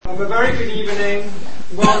A very good evening.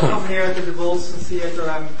 Welcome here to the Wilson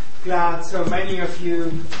Theatre. I'm glad so many of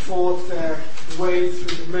you fought their way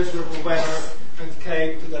through the miserable weather and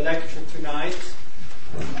came to the lecture tonight.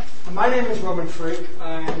 My name is Roman Frick.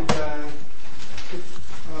 I'm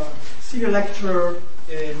senior lecturer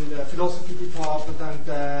in the philosophy department and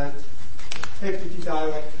deputy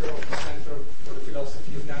director of the Center for the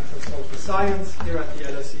Philosophy of Natural Social Science here at the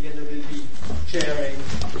LSE, and I will be chairing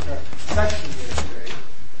the session here today.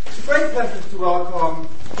 It's a great pleasure to welcome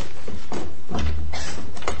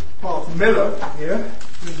Paul Miller here,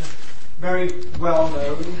 who's a very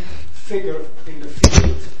well-known figure in the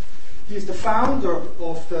field. He's the founder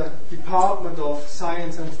of the Department of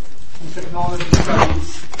Science and Technology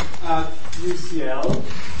Studies at UCL,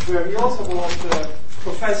 where he also was the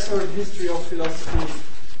professor in history of philosophy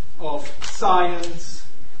of science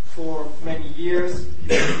for many years.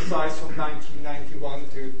 He exercised from 1991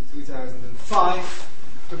 to 2005.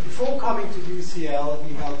 But before coming to UCL,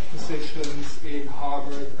 he held positions in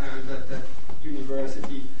Harvard and at the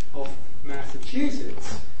University of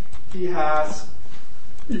Massachusetts. He has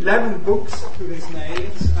 11 books to his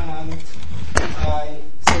name, and I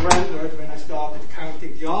surrendered when I started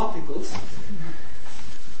counting the articles.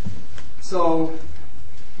 So,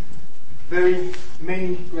 very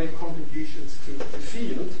many great contributions to the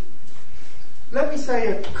field. Let me say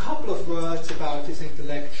a couple of words about his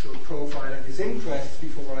intellectual profile and his interests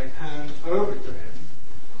before I hand over to him.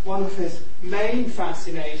 One of his main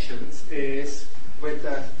fascinations is with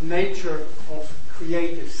the nature of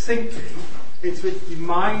creative thinking. It's with the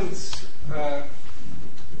mind's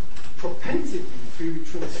propensity to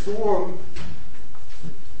transform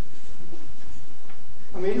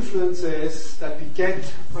influences that we get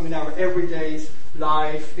from our everyday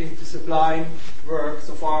life into sublime works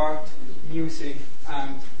of art, music,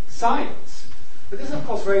 and science. But this, of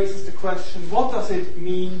course, raises the question, what does it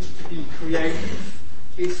mean to be creative?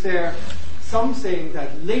 Is there something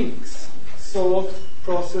that links thought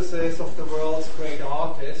processes of the world's great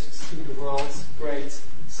artists to the world's great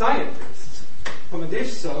scientists? And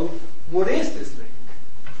if so, what is this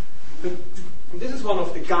link? And this is one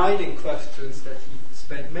of the guiding questions that he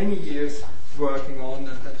spent many years working on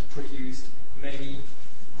and has produced many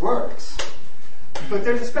works. But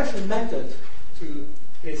there's a special method to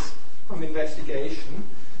his investigation.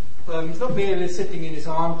 He's not merely sitting in his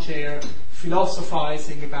armchair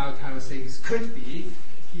philosophizing about how things could be.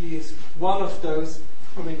 He is one of those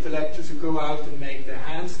intellectuals who go out and make their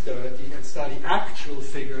hands dirty and study actual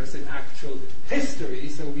figures in actual history.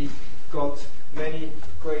 So we got many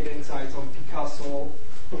great insights on Picasso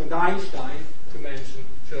and Einstein, to mention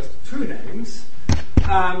just two names.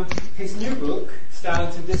 And his new book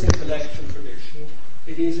stands in this intellectual tradition.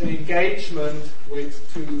 It is an engagement with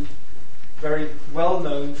two very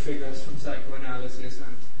well-known figures from psychoanalysis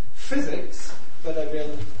and physics, but I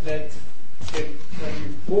will let him tell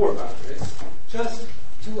you more about this. Just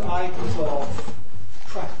two items of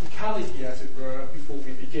practicality, as it were, before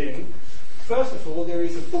we begin. First of all, there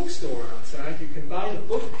is a bookstore outside. You can buy the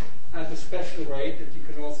book at a special rate, and you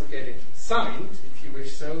can also get it signed, if you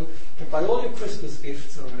wish so. You can buy all your Christmas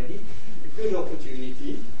gifts already. A good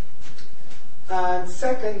opportunity. And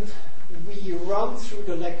second, we run through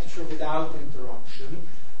the lecture without interruption,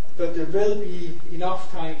 but there will be enough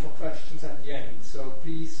time for questions at the end. So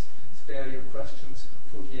please spare your questions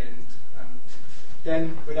for the end. And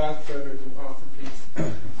then, without further ado, Arthur,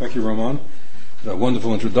 please. Thank you, Roman. A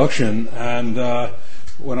wonderful introduction. And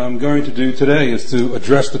what I'm going to do today is to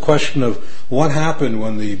address the question of what happened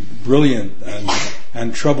when the brilliant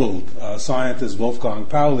and troubled scientist Wolfgang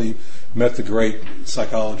Pauli met the great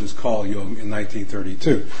psychologist Carl Jung in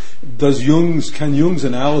 1932. Can Jung's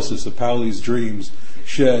analysis of Pauli's dreams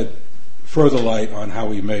shed further light on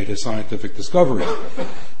how he made his scientific discovery?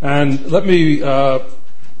 And let me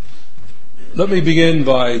begin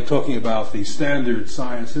by talking about the standard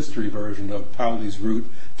science history version of Pauli's route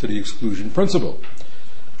to the exclusion principle.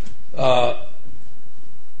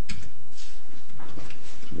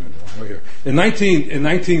 In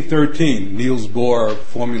 1913, Niels Bohr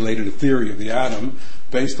formulated a theory of the atom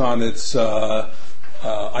based on its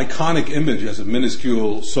iconic image as a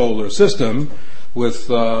minuscule solar system with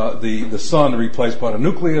the sun replaced by the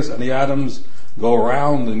nucleus, and the atoms go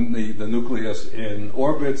around the nucleus in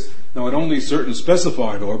orbits. Now, in only certain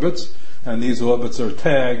specified orbits, and these orbits are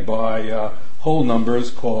tagged by whole numbers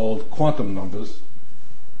called quantum numbers.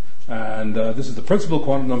 And this is the principal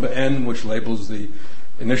quantum number n, which labels the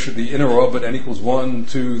inner orbit, n equals 1,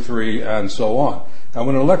 2, 3, and so on. Now,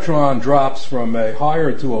 when an electron drops from a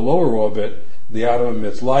higher to a lower orbit, the atom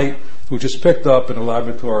emits light, which is picked up in a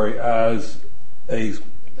laboratory as a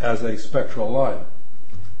spectral line.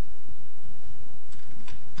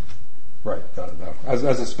 got it now, as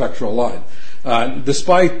a spectral line.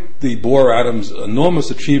 Despite the Bohr atom's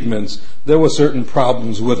enormous achievements, there were certain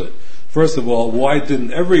problems with it. First of all, why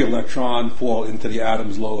didn't every electron fall into the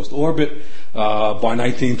atom's lowest orbit? By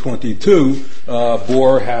 1922,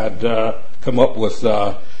 Bohr had come up with,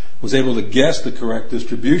 was able to guess the correct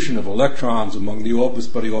distribution of electrons among the orbits,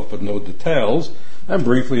 but he offered no details. And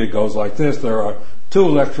briefly, it goes like this. There are 2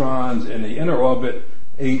 electrons in the inner orbit,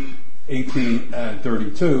 8, 18, and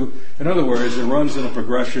 32. In other words, it runs in a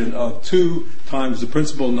progression of 2 times the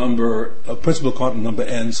principal quantum number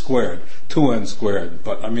n squared, 2n squared.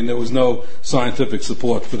 But, I mean, there was no scientific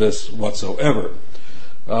support for this whatsoever.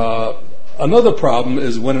 Another problem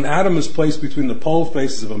is when an atom is placed between the pole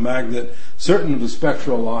faces of a magnet, certain of the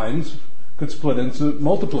spectral lines could split into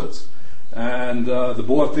multiplets. And the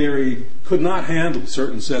Bohr theory could not handle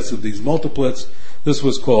certain sets of these multiplets. This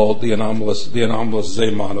was called the anomalous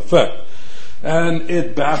Zeeman effect. And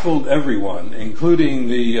it baffled everyone, including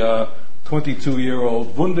the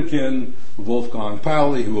 22-year-old wunderkind, Wolfgang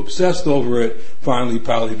Pauli, who obsessed over it. Finally,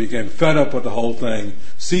 Pauli became fed up with the whole thing,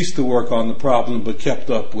 ceased to work on the problem, but kept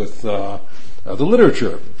up with the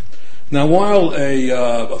literature. Now, while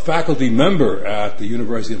a faculty member at the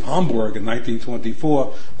University of Hamburg in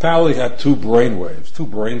 1924, Pauli had 2 brainwaves, 2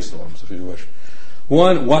 brainstorms, if you wish.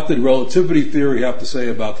 One, what did relativity theory have to say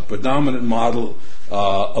about the predominant model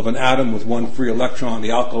of an atom with 1 free electron,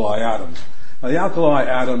 the alkali atoms? Now, the alkali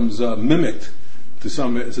atoms mimicked, to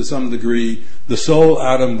some degree, the sole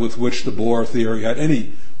atom with which the Bohr theory had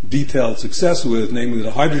any detailed success with, namely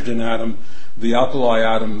the hydrogen atom. The alkali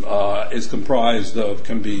atom is comprised of,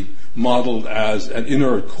 can be modeled as an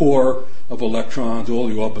inert core of electrons, all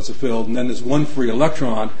the orbits are filled, and then there's 1 free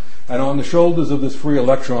electron, and on the shoulders of this free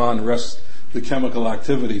electron rests the chemical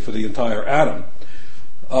activity for the entire atom.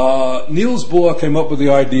 Niels Bohr came up with the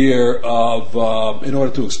idea of, in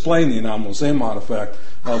order to explain the anomalous Zeeman effect,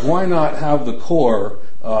 of why not have the core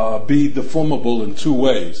be deformable in 2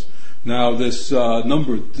 ways. Now, this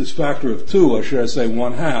factor of 2, or should I say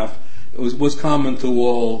 1/2, was common to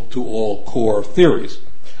all core theories.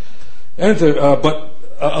 But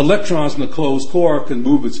electrons in a closed core can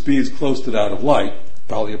move at speeds close to that of light.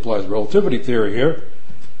 Pauli applies relativity theory here.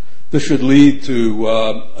 This should lead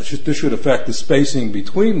to, this should affect the spacing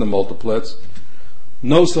between the multiplets.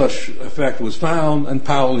 No such effect was found, and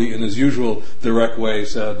Pauli, in his usual direct way,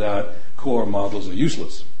 said that core models are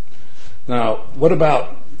useless. Now,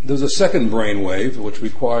 there's a second brainwave, which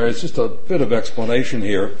requires just a bit of explanation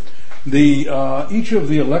here. Each of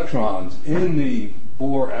the electrons in the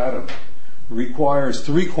Bohr atom requires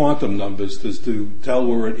 3 quantum numbers to tell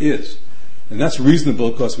where it is. And that's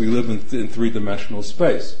reasonable because we live in 3-dimensional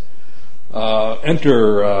space.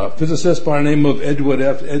 Enter a physicist by the name of Edwin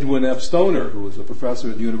F. Stoner, who was a professor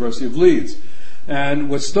at the University of Leeds. And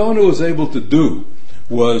what Stoner was able to do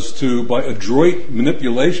was to, by adroit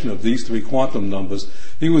manipulation of these 3 quantum numbers,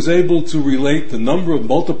 he was able to relate the number of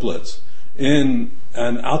multiplets in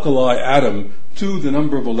an alkali atom to the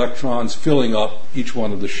number of electrons filling up each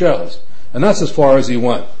one of the shells. And that's as far as he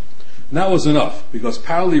went. And that was enough, because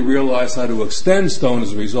Pauli realized how to extend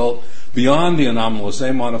Stoner's result beyond the anomalous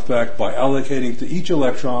Zeeman effect by allocating to each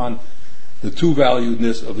electron the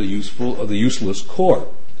 2-valuedness of the useless core.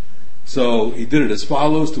 So he did it as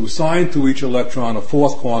follows: to assign to each electron a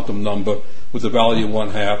 4th quantum number with the value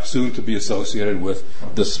 1/2, soon to be associated with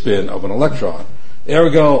the spin of an electron.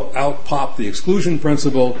 Ergo, out popped the exclusion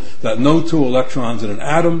principle that no 2 electrons in an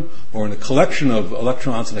atom or in a collection of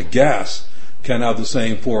electrons in a gas can have the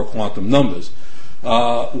same 4 quantum numbers.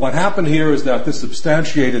 What happened here is that this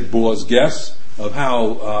substantiated Bohr's guess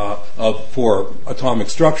of for atomic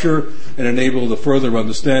structure, and enabled a further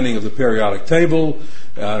understanding of the periodic table,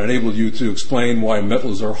 enabled you to explain why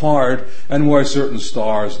metals are hard and why certain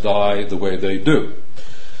stars die the way they do.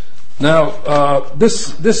 Now,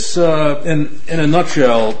 this in a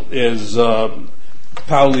nutshell is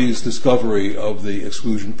Pauli's discovery of the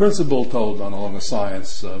exclusion principle, told along a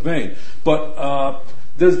science vein. But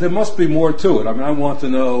there must be more to it. I mean, I want to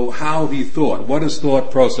know how he thought, what his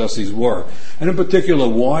thought processes were, and in particular,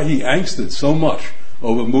 why he angsted so much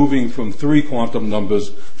over moving from 3 quantum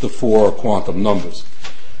numbers to 4 quantum numbers.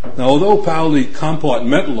 Now, although Pauli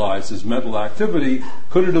compartmentalized his mental activity,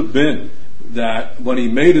 could it have been that when he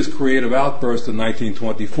made his creative outburst in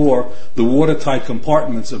 1924, the watertight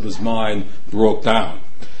compartments of his mind broke down?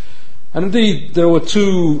 And indeed, there were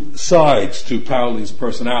 2 sides to Pauli's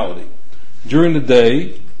personality. During the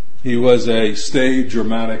day, he was a staid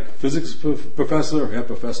Germanic physics professor, head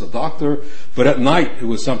professor, doctor, but at night it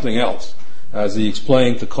was something else, as he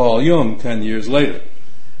explained to Carl Jung 10 years later.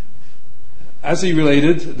 As he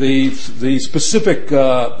related, the specific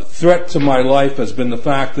threat to my life has been the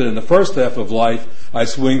fact that in the first half of life, I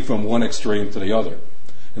swing from one extreme to the other.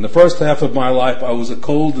 In the first half of my life, I was a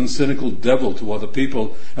cold and cynical devil to other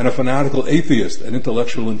people and a fanatical atheist, an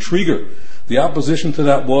intellectual intriguer. The opposition to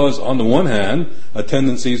that was, on the one hand, a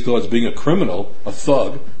tendency towards being a criminal, a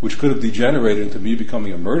thug, which could have degenerated into me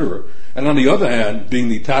becoming a murderer, and on the other hand, being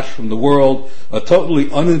detached from the world, a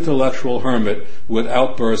totally unintellectual hermit with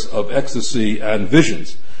outbursts of ecstasy and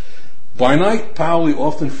visions. By night, Pauli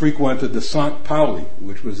often frequented the St. Pauli,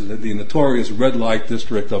 which was the notorious red light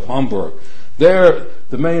district of Hamburg. There,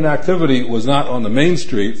 the main activity was not on the main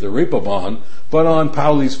street, the Reeperbahn, but on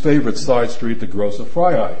Pauli's favorite side street, the Grosse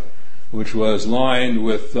Freiheit, which was lined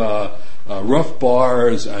with rough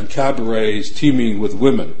bars and cabarets teeming with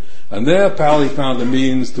women. And there, Pauli found a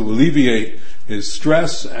means to alleviate his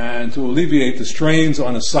stress and to alleviate the strains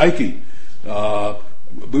on his psyche,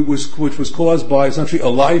 which was caused by essentially a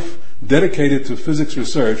life dedicated to physics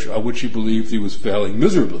research, of which he believed he was failing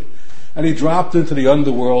miserably. And he dropped into the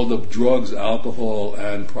underworld of drugs, alcohol,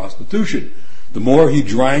 and prostitution. The more he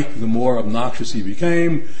drank, the more obnoxious he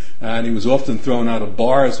became, and he was often thrown out of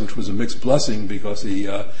bars, which was a mixed blessing because he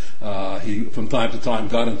from time to time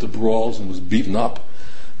got into brawls and was beaten up.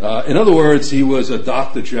 In other words, he was a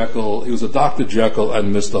Dr. Jekyll. He was a Dr. Jekyll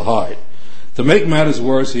and Mr. Hyde. To make matters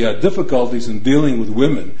worse, he had difficulties in dealing with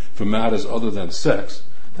women for matters other than sex.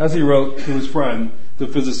 As he wrote to his friend, the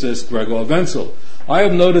physicist Gregor Wenzel, I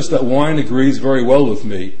have noticed that wine agrees very well with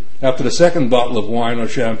me. After the second bottle of wine or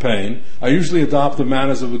champagne, I usually adopt the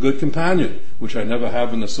manners of a good companion, which I never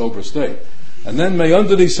have in a sober state, and then may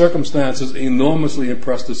under these circumstances enormously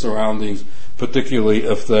impress the surroundings, particularly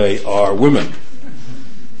if they are women.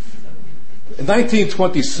 In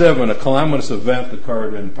 1927, a calamitous event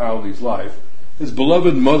occurred in Pauli's life. His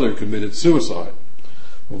beloved mother committed suicide.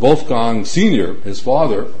 Wolfgang Sr., his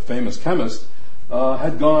father, a famous chemist,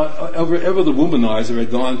 had gone, ever the womanizer,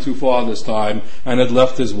 had gone too far this time and had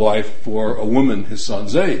left his wife for a woman his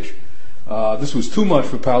son's age. This was too much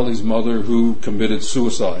for Pauli's mother, who committed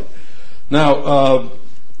suicide. Now,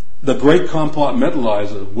 the great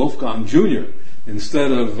compartmentalizer, Wolfgang Jr.,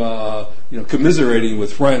 instead of commiserating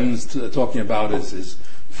with friends, talking about his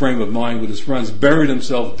frame of mind with his friends, buried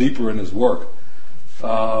himself deeper in his work.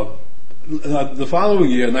 The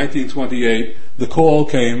following year, 1928, the call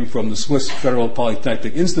came from the Swiss Federal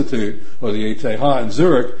Polytechnic Institute, or the ETH in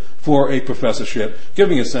Zurich, for a professorship,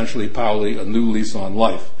 giving essentially Pauli a new lease on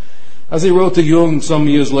life. As he wrote to Jung some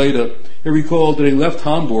years later, he recalled that he left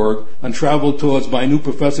Hamburg and traveled towards my new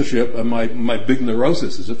professorship and my big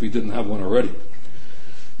neurosis, as if he didn't have one already.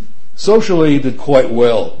 Socially, he did quite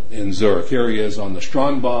well in Zurich. Here he is on the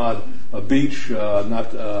Strandbad, a beach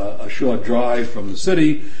not a short drive from the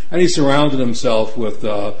city, and he surrounded himself with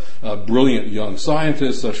brilliant young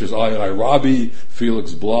scientists such as I. Rabi,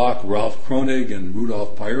 Felix Bloch, Ralph Kronig, and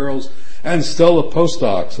Rudolf Peierls, and stellar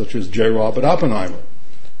postdocs such as J. Robert Oppenheimer.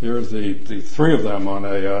 Here's the three of them on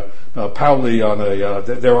Pauli on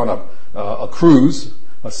they're on a cruise,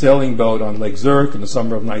 a sailing boat on Lake Zurich in the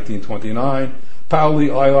summer of 1929.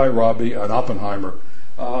 Pauli, I. Rabi, and Oppenheimer.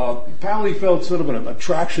 Pauli felt sort of an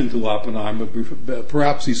attraction to Oppenheimer.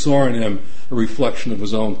 Perhaps he saw in him a reflection of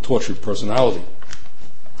his own tortured personality.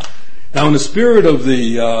 Now, in the spirit of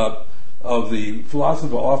the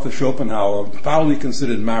philosopher Arthur Schopenhauer, Pauli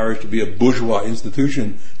considered marriage to be a bourgeois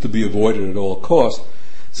institution to be avoided at all costs.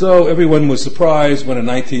 So everyone was surprised when in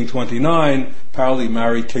 1929 Pauli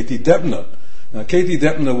married Katie Debner. Now, Katie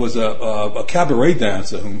Debner was a cabaret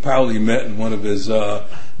dancer whom Pauli met in one of his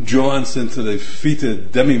jaunts into the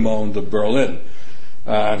Fete Demi-Monde of Berlin.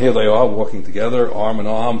 And here they are walking together, arm in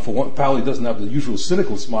arm. For one, Pauli doesn't have the usual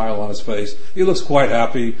cynical smile on his face. He looks quite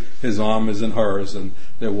happy. His arm is in hers, and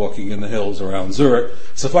they're walking in the hills around Zurich.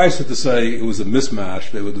 Suffice it to say, it was a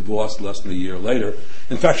mismatch. They were divorced less than a year later.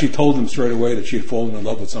 In fact, she told him straight away that she had fallen in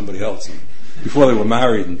love with somebody else before they were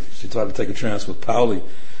married, and she tried to take a chance with Pauli.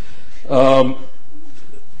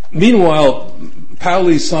 Meanwhile,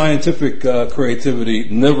 Pauli's scientific creativity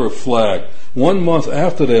never flagged. 1 month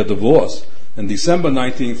after their divorce, in December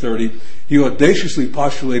 1930, he audaciously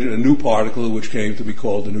postulated a new particle which came to be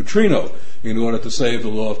called the neutrino in order to save the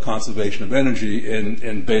law of conservation of energy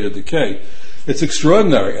in beta decay. It's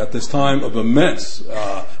extraordinary at this time of immense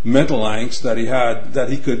mental angst that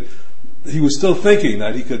he was still thinking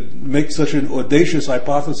that he could make such an audacious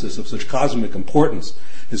hypothesis of such cosmic importance.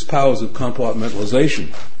 His powers of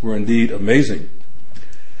compartmentalization were indeed amazing.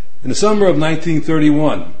 In the summer of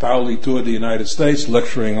 1931, Pauli toured the United States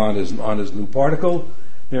lecturing on his new particle.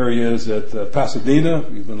 Here he is at Pasadena.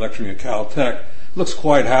 He's been lecturing at Caltech. Looks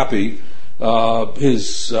quite happy.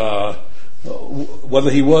 His Whether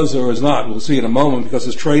he was or is not, we'll see in a moment, because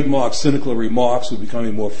his trademark cynical remarks were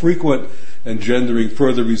becoming more frequent, engendering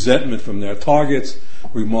further resentment from their targets.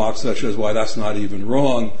 Remarks such as, "Why, that's not even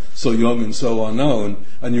wrong, so young and so unknown,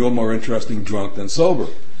 and you're more interesting drunk than sober."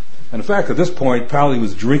 And in fact, at this point, Pauli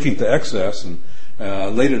was drinking to excess, and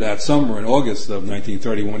later that summer, in August of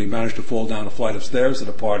 1931, he managed to fall down a flight of stairs at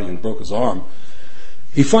a party and broke his arm.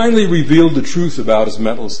 He finally revealed the truth about his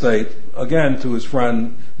mental state, again to his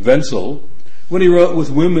friend Wenzel, when he wrote, "With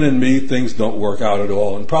women and me, things don't work out at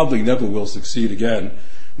all, and probably never will succeed again.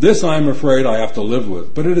 This, I am afraid, I have to live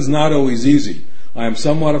with, but it is not always easy. I am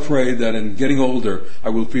somewhat afraid that in getting older, I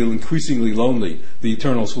will feel increasingly lonely. The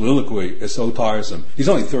eternal soliloquy is so tiresome." He's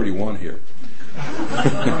only 31 here.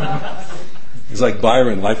 He's like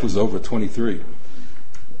Byron, life was over at 23.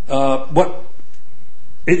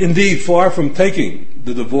 Indeed, far from taking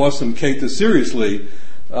the divorce from Käthe seriously,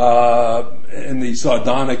 in the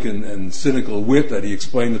sardonic and cynical wit that he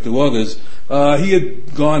explained it to others, he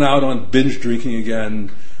had gone out on binge drinking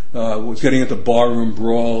again, was getting into barroom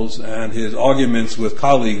brawls, and his arguments with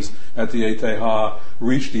colleagues at the ETH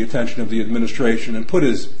reached the attention of the administration and put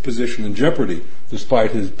his position in jeopardy,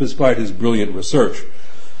 despite his brilliant research.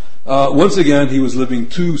 Once again, he was living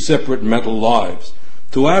two separate mental lives.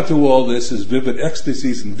 To add to all this, his vivid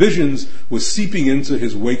ecstasies and visions were seeping into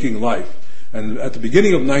his waking life. And at the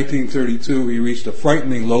beginning of 1932, he reached a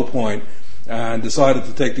frightening low point and decided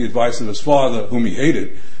to take the advice of his father, whom he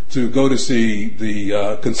hated, to go to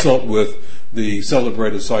consult with the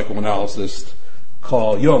celebrated psychoanalyst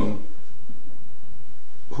Carl Jung,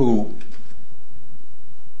 I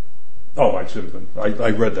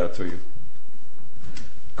read that to you.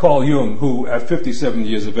 Carl Jung, who at 57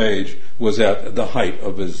 years of age was at the height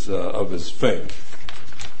of his fame.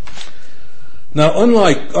 Now,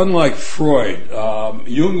 unlike Freud,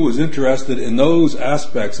 Jung was interested in those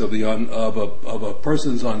aspects of a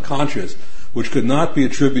person's unconscious which could not be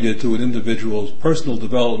attributed to an individual's personal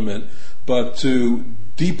development, but to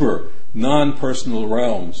deeper, non-personal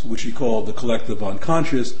realms, which he called the collective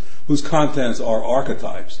unconscious, whose contents are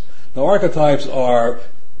archetypes. Now, archetypes are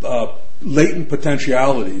latent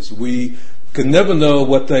potentialities. We can never know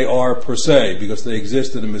what they are per se, because they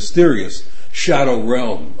exist in a mysterious shadow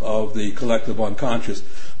realm of the collective unconscious.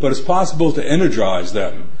 But it's possible to energize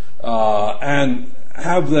them and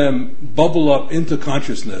have them bubble up into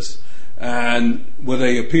consciousness, and where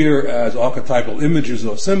they appear as archetypal images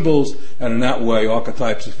or symbols, and in that way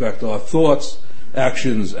archetypes affect our thoughts,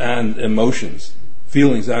 actions, and emotions.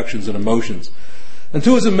 Feelings, actions, and emotions. And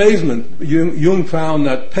to his amazement, Jung found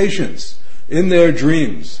that patients, in their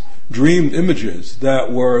dreams, dreamed images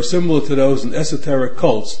that were similar to those in esoteric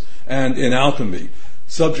cults and in alchemy,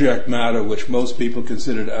 subject matter which most people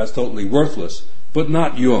considered as totally worthless, but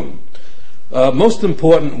not Jung. Most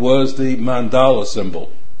important was the mandala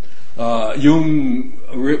symbol. Jung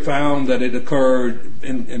found that it occurred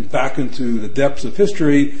back into the depths of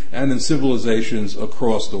history and in civilizations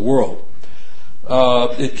across the world.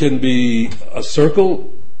 It can be a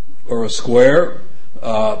circle or a square,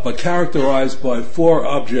 but characterized by four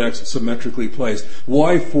objects symmetrically placed.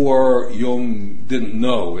 Why four, Jung didn't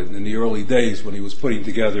know in the early days when he was putting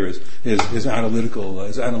together his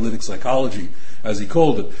analytic psychology, as he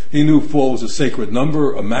called it. He knew four was a sacred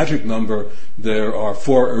number, a magic number. There are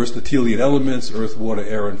four Aristotelian elements: earth, water,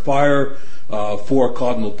 air, and fire, four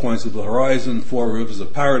cardinal points of the horizon, four rivers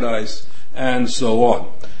of paradise, and so on.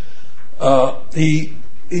 He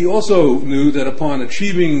also knew that upon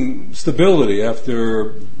achieving stability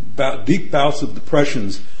after deep bouts of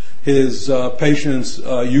depressions, his patients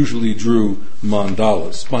usually drew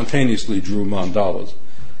mandalas, spontaneously drew mandalas.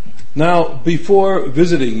 Now, before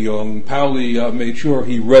visiting Jung, Pauli made sure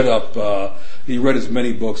he read as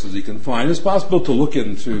many books as he can find. It's possible to look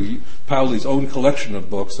into Pauli's own collection of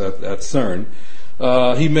books at CERN.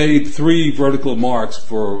 He made 3 vertical marks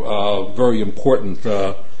for very important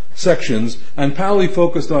sections, and Pauli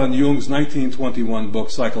focused on Jung's 1921 book,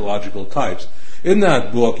 Psychological Types. In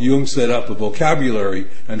that book, Jung set up a vocabulary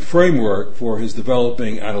and framework for his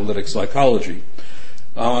developing analytic psychology.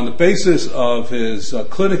 On the basis of his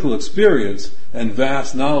clinical experience and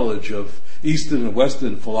vast knowledge of Eastern and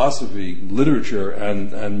Western philosophy, literature,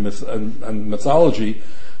 and mythology,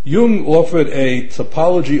 Jung offered a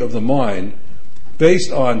typology of the mind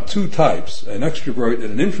based on 2 types, an extrovert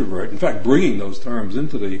and an introvert, in fact bringing those terms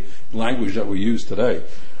into the language that we use today,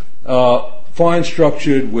 fine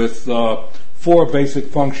structured with 4 basic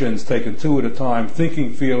functions taken 2 at a time: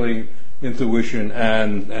 thinking, feeling, intuition,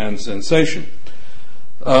 and sensation.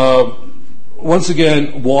 Once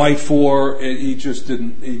again, why 4? He just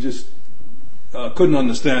couldn't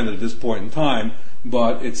understand it at this point in time.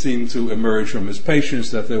 but it seemed to emerge from his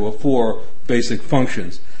patients that there were 4 basic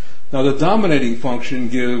functions. Now, the dominating function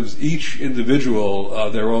gives each individual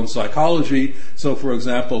their own psychology. So, for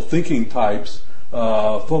example, thinking types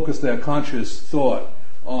focus their conscious thought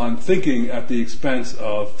on thinking at the expense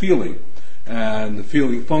of feeling. And the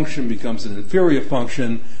feeling function becomes an inferior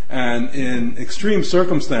function, and in extreme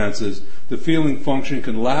circumstances, the feeling function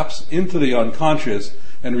can lapse into the unconscious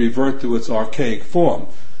and revert to its archaic form.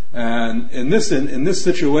 And in this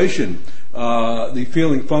situation, the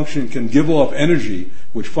feeling function can give off energy,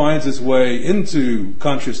 which finds its way into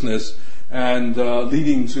consciousness and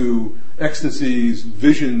leading to ecstasies,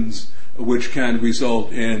 visions, which can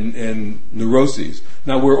result in neuroses.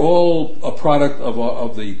 Now, we're all a product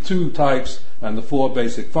of the 2 types and the 4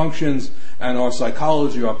 basic functions, and our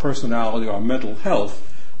psychology, our personality, our mental health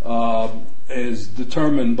is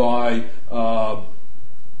determined by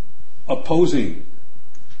opposing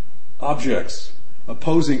objects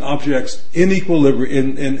in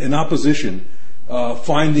equilibrium, in opposition,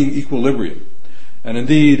 finding equilibrium. And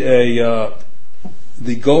indeed,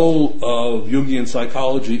 the goal of Jungian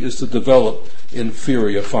psychology is to develop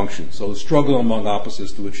inferior functions, so the struggle among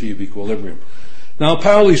opposites to achieve equilibrium. Now,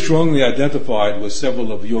 Pauli strongly identified with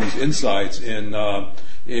several of Jung's insights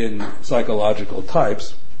in psychological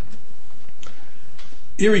types.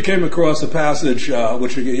 Here he came across a passage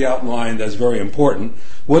which he outlined as very important.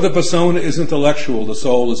 Where the persona is intellectual, the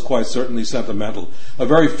soul is quite certainly sentimental. A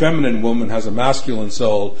very feminine woman has a masculine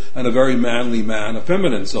soul, and a very manly man a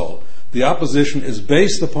feminine soul. The opposition is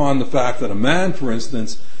based upon the fact that a man, for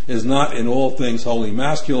instance, is not in all things wholly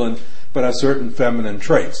masculine, but has certain feminine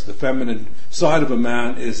traits. The feminine side of a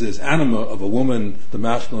man is his anima, of a woman the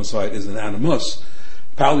masculine side is an animus.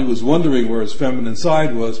 Pauli was wondering where his feminine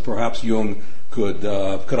side was. Perhaps Jung could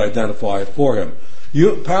identify it for him.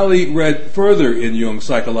 Pauli read further in Jung's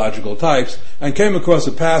psychological types and came across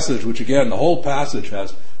a passage which, again, the whole passage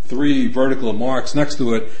has 3 vertical marks next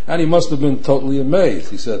to it, and he must have been totally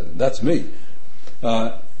amazed. He said, "That's me."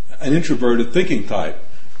 An introverted thinking type.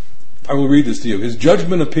 I will read this to you. His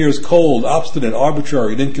judgment appears cold, obstinate,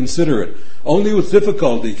 arbitrary, and inconsiderate. Only with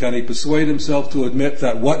difficulty can he persuade himself to admit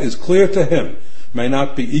that what is clear to him may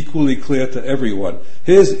not be equally clear to everyone.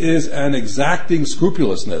 His is an exacting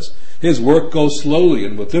scrupulousness. His work goes slowly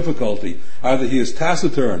and with difficulty. Either he is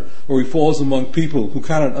taciturn or he falls among people who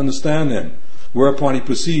cannot understand him, whereupon he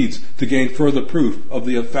proceeds to gain further proof of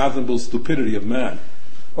the unfathomable stupidity of man.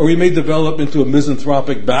 Or he may develop into a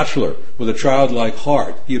misanthropic bachelor with a childlike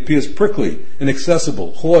heart. He appears prickly,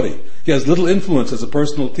 inaccessible, haughty. He has little influence as a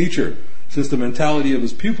personal teacher, since the mentality of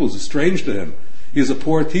his pupils is strange to him. He is a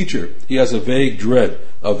poor teacher. He has a vague dread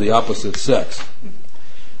of the opposite sex.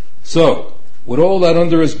 So, with all that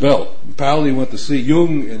under his belt, Pauli went to see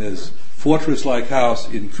Jung in his fortress-like house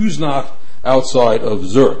in Küsnacht outside of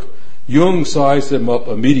Zurich. Jung sized him up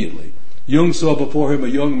immediately. Jung saw before him a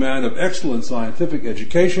young man of excellent scientific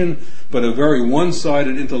education, but a very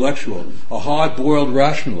one-sided intellectual, a hard-boiled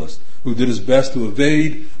rationalist who did his best to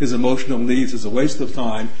evade his emotional needs as a waste of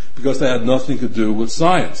time because they had nothing to do with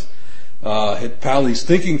science. Pauli's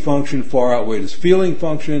thinking function far outweighed his feeling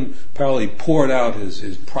function. Pauli poured out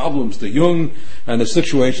his problems to Jung, and the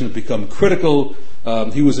situation had become critical.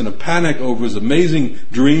 He was in a panic over his amazing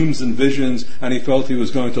dreams and visions, and he felt he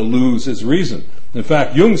was going to lose his reason. In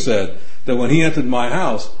fact, Jung said that when he entered my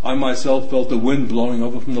house, I myself felt the wind blowing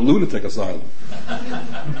over from the lunatic asylum.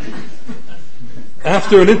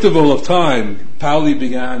 After an interval of time, Pauli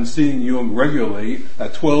began seeing Jung regularly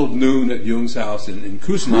at 12 noon at Jung's house in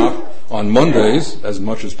Küsnacht on Mondays, as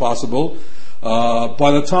much as possible.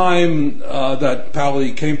 By the time that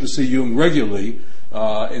Pauli came to see Jung regularly,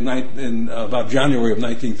 in about January of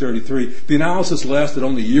 1933, the analysis lasted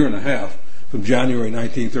only a year and a half, from January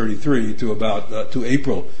 1933 to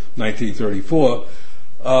April 1934.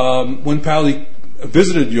 When Pauli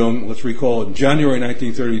visited Jung, let's recall, in January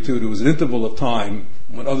 1932, there was an interval of time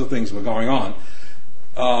when other things were going on.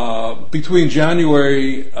 Between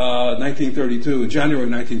January 1932 and January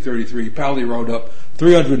 1933, Pauli wrote up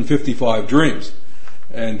 355 dreams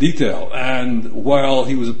in detail, and while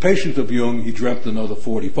he was a patient of Jung, he dreamt another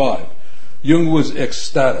 45. Jung was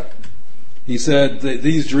ecstatic. He said that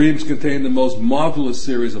these dreams contained the most marvelous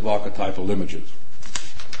series of archetypal images.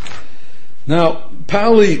 Now,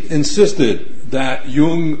 Pauli insisted that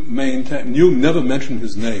Jung never mentioned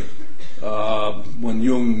his name when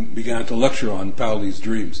Jung began to lecture on Pauli's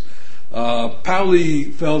dreams. Pauli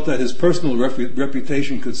felt that his personal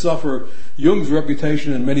reputation could suffer. Jung's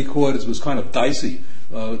reputation in many quarters was kind of dicey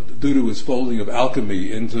due to his folding of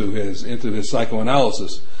alchemy into his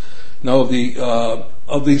psychoanalysis. Now, of the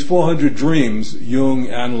of these 400 dreams, Jung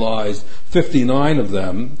analyzed 59 of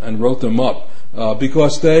them and wrote them up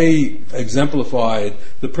because they exemplified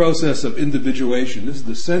the process of individuation. This is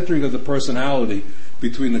the centering of the personality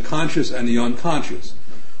between the conscious and the unconscious.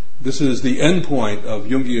 This is the end point of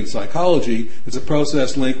Jungian psychology. It's a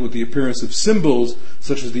process linked with the appearance of symbols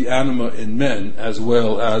such as the anima in men, as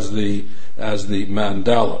well as the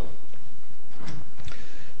mandala.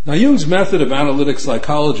 Now, Jung's method of analytic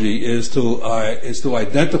psychology is to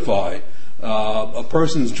identify a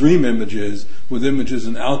person's dream images with images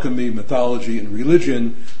in alchemy, mythology, and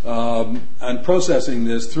religion, and processing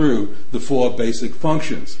this through the four basic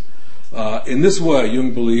functions. In this way,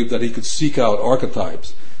 Jung believed that he could seek out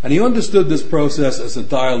archetypes. And he understood this process as a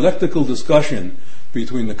dialectical discussion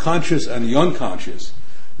between the conscious and the unconscious,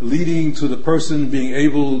 leading to the person being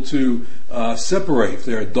able to separate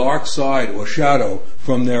their dark side or shadow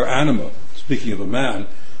from their anima, speaking of a man,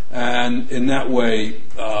 and in that way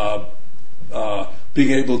being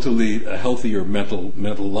able to lead a healthier mental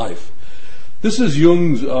life. This is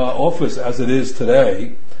Jung's office as it is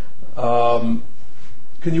today. Can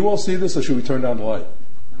you all see this, or should we turn down the light?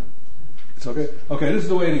 It's okay? Okay, this is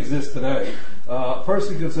the way it exists today. First,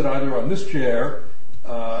 you can sit either on this chair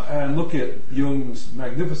and look at Jung's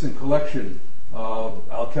magnificent collection of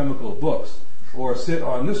alchemical books, or sit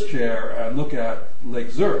on this chair and look at Lake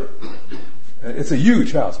Zurich. It's a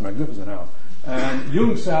huge house, magnificent house. And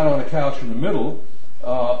Jung sat on a couch in the middle.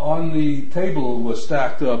 On the table was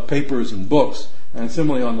stacked up papers and books, and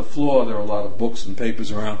similarly on the floor there are a lot of books and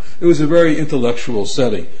papers around. It was a very intellectual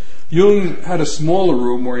setting. Jung had a smaller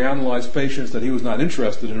room where he analyzed patients that he was not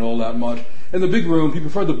interested in all that much. In the big room, he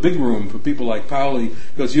preferred the big room for people like Pauli,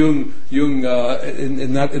 because Jung in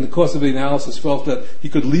the course of the analysis, felt that he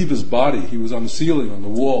could leave his body. He was on the ceiling, on the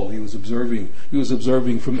wall. He was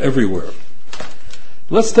observing from everywhere.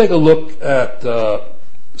 Let's take a look at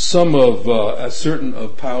certain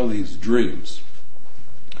of Pauli's dreams.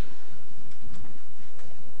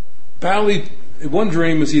 Pauli. One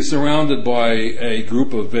dream is he's surrounded by a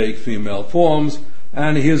group of vague female forms,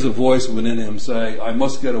 and he hears a voice within him say, "I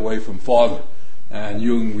must get away from father." And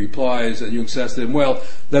Jung replies, and Jung says to him, well,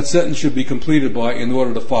 that sentence should be completed by, in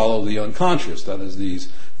order to follow the unconscious, that is,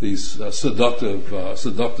 these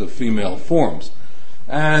seductive female forms.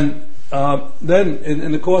 And then,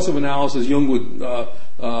 in the course of analysis, Jung would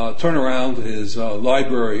turn around his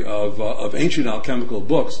library of ancient alchemical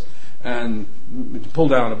books and pull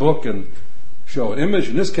down a book and show an image.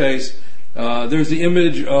 In this case, there's the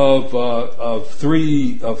image of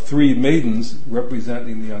three maidens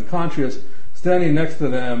representing the unconscious. Standing next to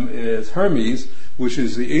them is Hermes, which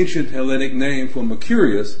is the ancient Hellenic name for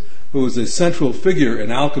Mercurius, who is a central figure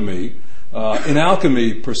in alchemy. In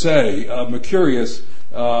alchemy, per se, Mercurius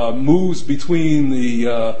moves between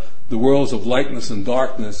the worlds of lightness and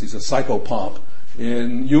darkness. He's a psychopomp.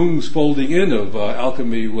 In Jung's folding in of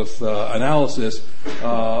alchemy with analysis,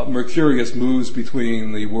 Mercurius moves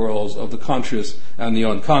between the worlds of the conscious and the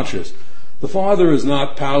unconscious. The father is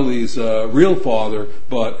not Pauli's real father,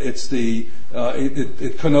 but it's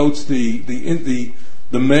it connotes the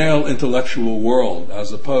male intellectual world,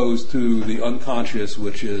 as opposed to the unconscious,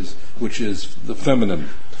 which is the feminine,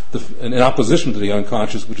 in opposition to the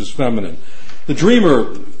unconscious, which is feminine. The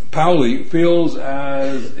dreamer, Pauli, feels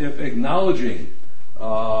as if acknowledging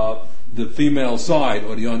the female side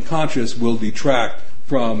or the unconscious will detract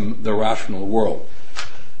from the rational world.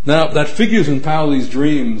 Now, that figures in Pauli's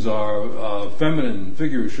dreams are feminine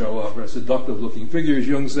figures show up, or seductive-looking figures,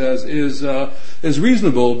 Jung says, is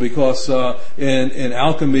reasonable because in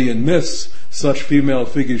alchemy and myths, such female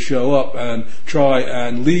figures show up and try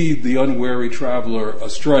and lead the unwary traveler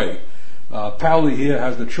astray. Pauli here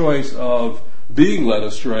has the choice of being led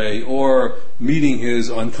astray or meeting his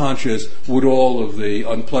unconscious with all of the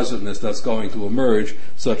unpleasantness that's going to emerge,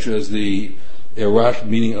 such as the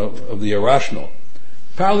meaning of the irrational.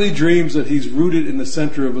 Pauli dreams that he's rooted in the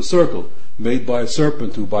center of a circle made by a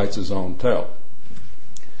serpent who bites his own tail.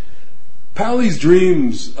 Pauli's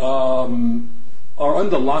dreams are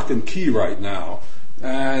under lock and key right now,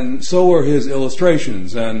 and so are his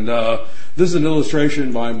illustrations. And this is an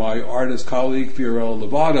illustration by my artist colleague, Fiorello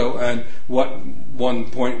Lovato, and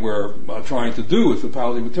one point we're trying to do with the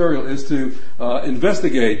Pauli material is to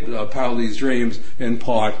investigate Pauli's dreams in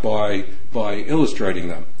part by illustrating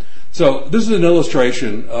them. So this is an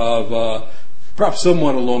illustration of perhaps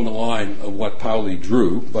somewhat along the line of what Pauli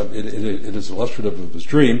drew, but it is illustrative of his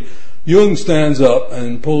dream. Jung stands up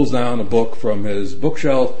and pulls down a book from his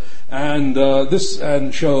bookshelf, and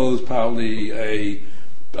shows Pauli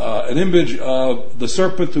an image of the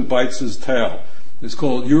serpent who bites his tail. is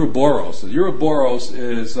called Ouroboros. Ouroboros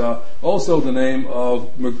is also the name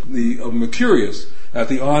of Mercurius at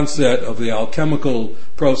the onset of the alchemical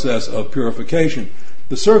process of purification.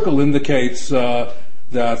 The circle indicates that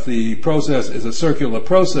the process is a circular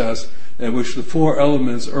process in which the four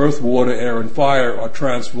elements, earth, water, air, and fire, are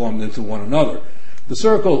transformed into one another. The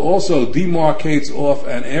circle also demarcates off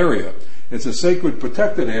an area. It's a sacred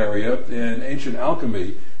protected area in ancient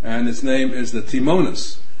alchemy, and its name is the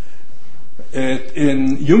Timonis.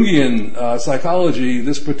 In Jungian psychology,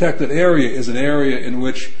 this protected area is an area in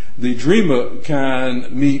which the dreamer can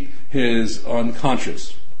meet his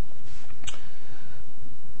unconscious.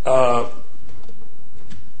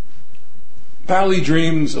 Pauli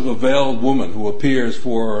dreams of a veiled woman who appears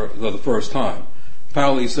for the first time.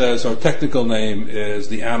 Pauli says her technical name is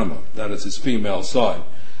the anima, that is his female side.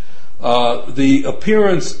 The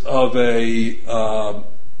appearance of a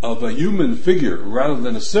human figure rather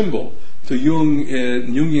than a symbol to Jung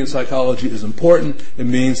in Jungian psychology is important. It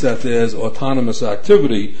means that there's autonomous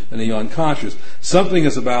activity in the unconscious. Something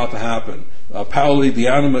is about to happen. Pauli, the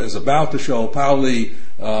anima, is about to show Pauli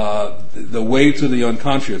the way to the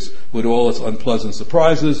unconscious with all its unpleasant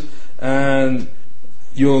surprises. And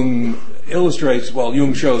Jung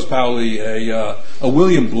Jung shows Pauli a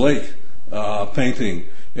William Blake painting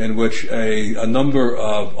in which a number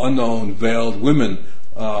of unknown veiled women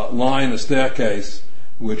line a staircase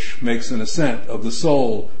which makes an ascent of the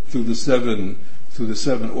soul through the seven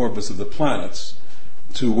orbits of the planets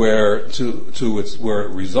to where it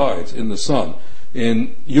resides, in the sun.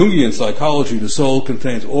 In Jungian psychology, the soul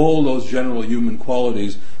contains all those general human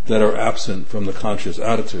qualities that are absent from the conscious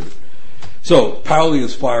attitude. So Pauli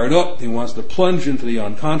is fired up. He wants to plunge into the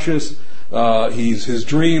unconscious. His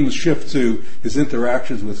dreams shift to his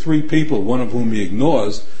interactions with three people, one of whom he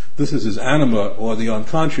ignores. This is his anima, or the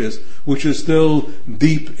unconscious, which is still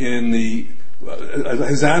deep in the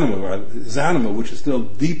his anima, which is still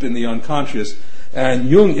deep in the unconscious. And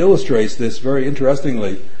Jung illustrates this very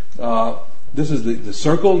interestingly. This is the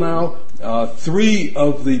circle now. Three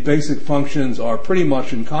of the basic functions are pretty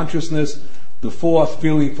much in consciousness. The fourth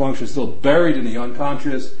feeling function is still buried in the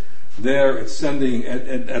unconscious. There, it's sending,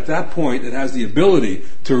 at that point, it has the ability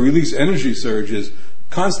to release energy surges,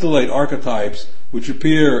 constellate archetypes, which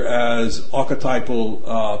appear as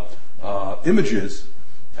archetypal images.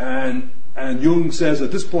 And Jung says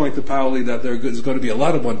at this point to Pauli that there's going to be a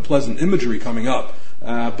lot of unpleasant imagery coming up,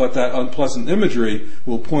 but that unpleasant imagery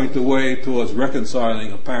will point the way towards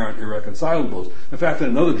reconciling apparent irreconcilables. In fact, in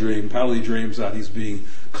another dream, Pauli dreams that he's being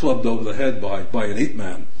clubbed over the head by an ape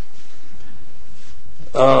man.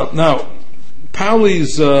 Now,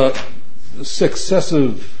 Pauli's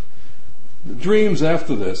successive dreams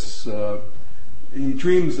after this, he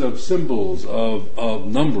dreams of symbols, of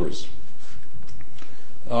numbers.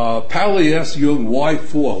 Pauli asks Jung, why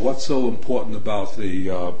four? What's so important about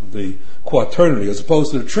the quaternity as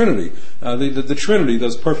opposed to the Trinity? The Trinity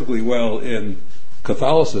does perfectly well in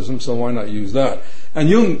Catholicism, so why not use that? And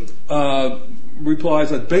Jung replies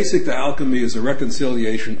that basic to alchemy is a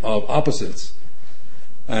reconciliation of opposites.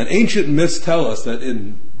 And ancient myths tell us that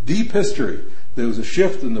in deep history, there was a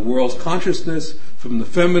shift in the world's consciousness from the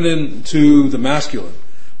feminine to the masculine,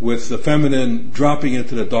 with the feminine dropping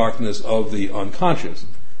into the darkness of the unconscious.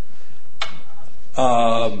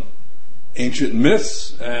 Ancient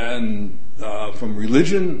myths and from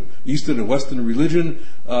religion, Eastern and Western religion,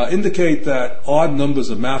 indicate that odd numbers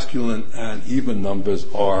are masculine and even numbers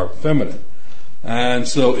are feminine. And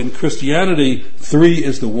so in Christianity, 3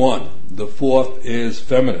 is the 1. The 4th is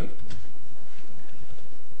feminine.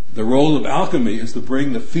 The role of alchemy is to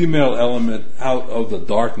bring the female element out of the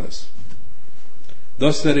darkness,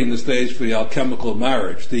 thus setting the stage for the alchemical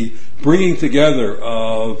marriage, the bringing together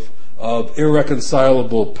of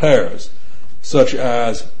irreconcilable pairs, such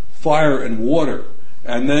as fire and water,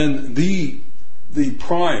 and then the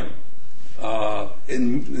prime.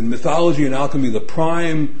 In mythology and alchemy, the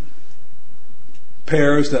prime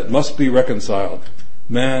pairs that must be reconciled,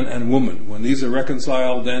 man and woman. When these are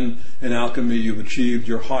reconciled, then in alchemy you've achieved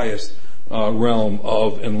your highest realm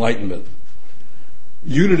of enlightenment.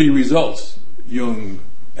 Unity results, Jung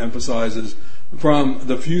emphasizes, from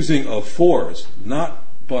the fusing of 4s, not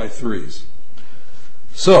by 3s.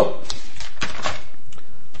 So,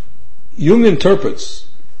 Jung interprets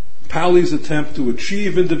Pauli's attempt to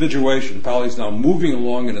achieve individuation, Pauli's now moving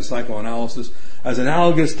along in his psychoanalysis, as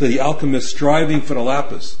analogous to the alchemist striving for the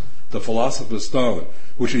lapis, the philosopher's stone,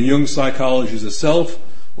 which in Jung's psychology is a self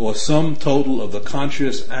or sum total of the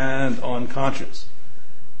conscious and unconscious.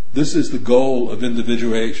 This is the goal of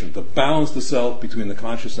individuation, to balance the self between the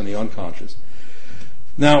conscious and the unconscious.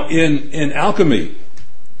 Now, in alchemy,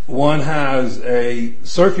 one has a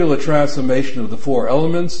circular transformation of the four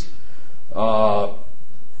elements.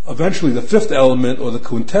 Eventually the fifth element, or the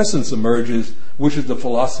quintessence, emerges, which is the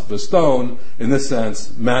philosopher's stone. In this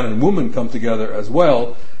sense, man and woman come together as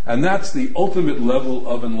well, and that's the ultimate level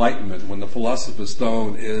of enlightenment, when the philosopher's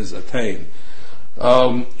stone is attained.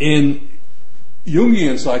 In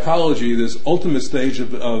Jungian psychology, this ultimate stage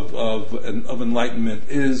of enlightenment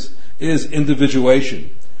is individuation.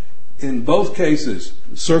 In both cases,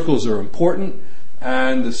 circles are important,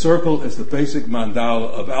 and the circle is the basic mandala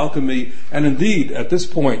of alchemy. And indeed, at this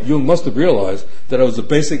point, Jung must have realized that it was the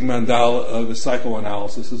basic mandala of his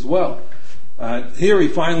psychoanalysis as well. Here he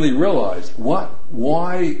finally realized that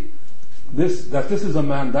this is a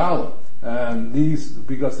mandala, and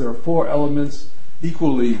because there are four elements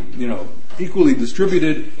equally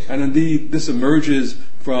distributed, and indeed this emerges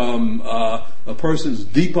from a person's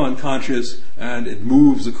deep unconscious, and it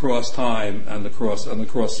moves across time and across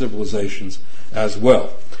civilizations as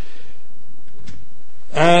well.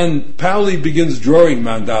 And Pauli begins drawing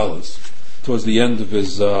mandalas towards the end of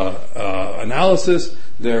his analysis.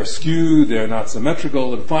 They're skewed, they're not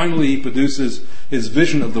symmetrical, and finally he produces his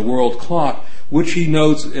vision of the world clock, which he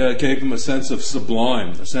notes gave him a sense of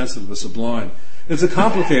the sublime. It's a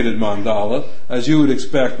complicated mandala, as you would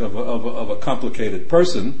expect of a complicated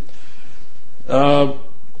person.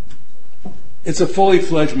 It's a fully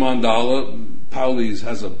fledged mandala. Pauli's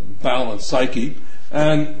has a balanced psyche,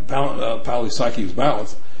 and Pauli's psyche is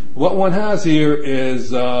balanced. What one has here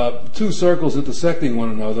is two circles intersecting one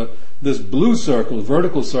another. This blue circle, the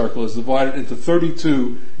vertical circle, is divided into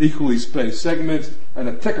 32 equally spaced segments, and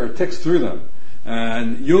a ticker ticks through them.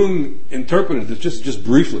 And Jung interpreted this, just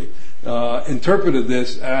briefly, interpreted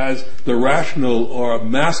this as the rational or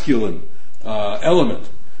masculine element.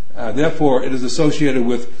 Therefore, it is associated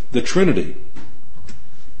with the Trinity.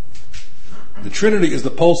 The Trinity is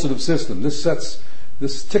the pulsative system.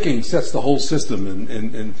 This ticking sets the whole system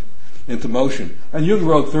into motion. And Jung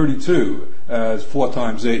wrote 32 as 4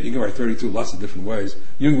 times 8. You can write 32 lots of different ways.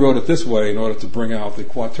 Jung wrote it this way in order to bring out the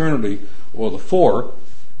quaternity, or the 4.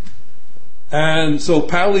 And so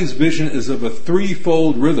Pauli's vision is of a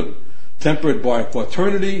threefold rhythm, tempered by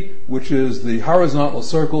quaternity, which is the horizontal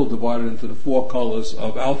circle divided into the 4 colors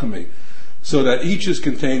of alchemy, so that each is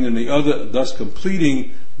contained in the other, thus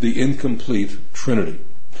completing the incomplete trinity.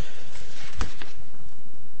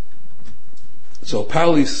 So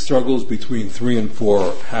Pauli's struggles between 3 and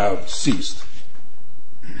 4 have ceased.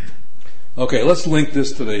 Okay, let's link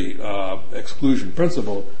this to the exclusion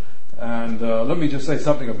principle. And let me just say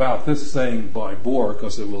something about this saying by Bohr,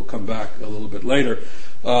 because it will come back a little bit later.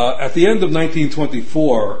 At the end of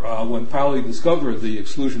 1924, when Pauli discovered the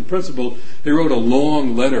exclusion principle, he wrote a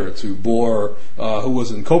long letter to Bohr, who was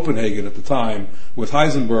in Copenhagen at the time, with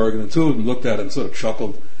Heisenberg, and the two of them looked at it and sort of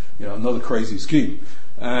chuckled, another crazy scheme.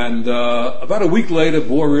 And about a week later,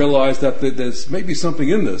 Bohr realized that there's maybe something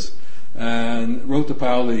in this, and wrote to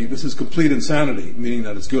Pauli, "This is complete insanity," meaning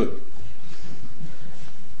that it's good.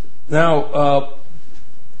 Now,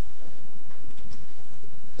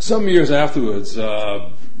 some years afterwards, in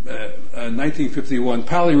 1951,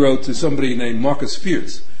 Pauli wrote to somebody named Marcus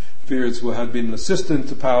Fierz. Fierz, who had been an assistant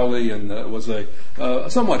to Pauli and was a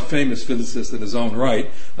somewhat famous physicist in his own right.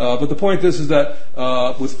 But the point is that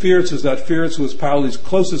with Fierz is that Fierz was Pauli's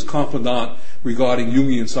closest confidant regarding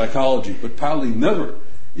Jungian psychology. But Pauli never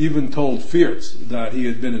even told Fierz that he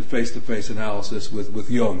had been in face-to-face analysis with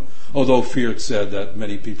Jung, although Fierz said that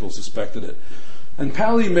many people suspected it. And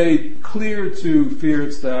Pauli made clear to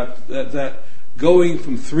Fierz that going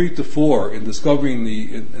from 3 to 4 in discovering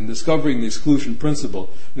the exclusion principle,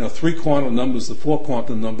 3 quantum numbers to 4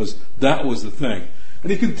 quantum numbers, that was the thing.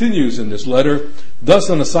 And he continues in this letter, "Thus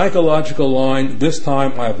on a psychological line, this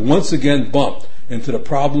time I have once again bumped into the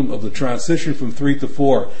problem of the transition from 3 to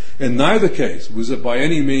 4. In neither case was it by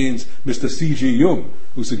any means Mr. C.G. Jung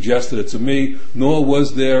who suggested it to me, nor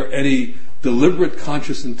was there any deliberate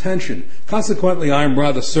conscious intention. Consequently, I am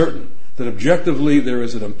rather certain that objectively there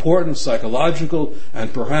is an important psychological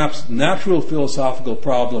and perhaps natural philosophical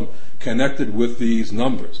problem connected with these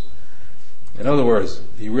numbers." In other words,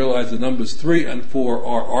 he realized the numbers 3 and 4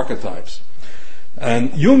 are archetypes.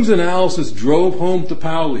 And Jung's analysis drove home to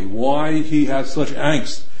Pauli why he had such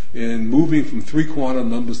angst in moving from 3 quantum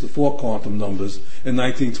numbers to 4 quantum numbers in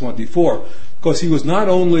 1924. Because he was not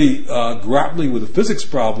only grappling with a physics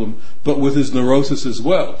problem, but with his neurosis as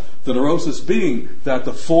well. The neurosis being that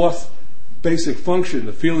the 4th basic function,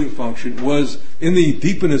 the feeling function, was in the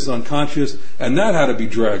deep in his unconscious, and that had to be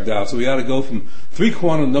dragged out. So he had to go from 3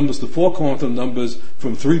 quantum numbers to 4 quantum numbers,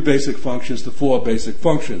 from 3 basic functions to 4 basic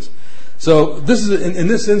functions. So this is in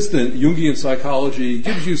this instant, Jungian psychology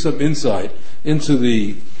gives you some insight into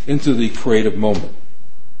the creative moment.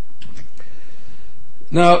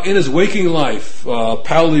 Now, in his waking life,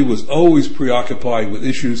 Pauli was always preoccupied with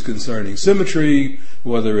issues concerning symmetry,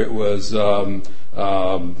 whether it was in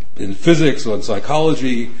physics or in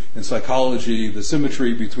psychology. In psychology, the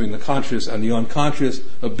symmetry between the conscious and the unconscious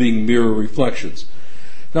of being mirror reflections.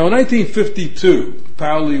 Now, in 1952,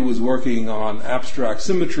 Pauli was working on abstract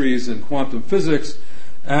symmetries in quantum physics,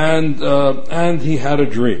 and he had a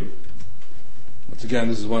dream. Once again,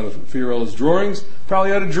 this is one of Fiorella's drawings.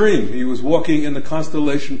 Pauli had a dream. He was walking in the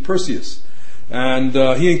constellation Perseus, and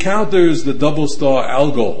he encounters the double star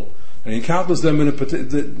Algol, and he encounters them in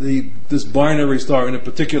this binary star in a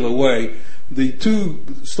particular way. The two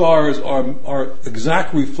stars are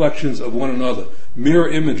exact reflections of one another, mirror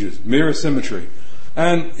images, mirror symmetry.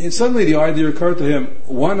 And suddenly the idea occurred to him,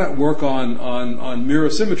 why not work on mirror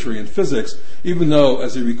symmetry in physics, even though,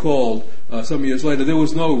 as he recalled some years later, there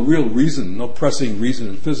was no real reason, no pressing reason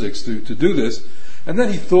in physics to do this. And then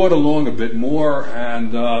he thought along a bit more,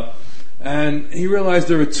 and he realized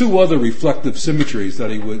there are two other reflective symmetries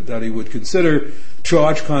that he would consider: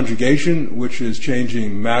 charge conjugation, which is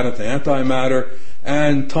changing matter to antimatter,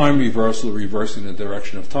 and time reversal, reversing the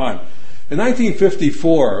direction of time. In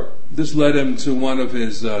 1954, this led him to one of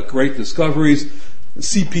his great discoveries,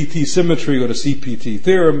 CPT symmetry, or the CPT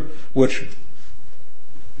theorem, which,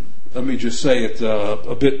 let me just say it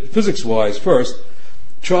a bit physics-wise first.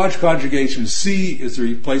 Charge conjugation, C, is the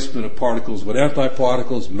replacement of particles with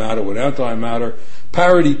antiparticles, matter with antimatter.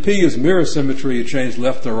 Parity, P, is mirror symmetry, you change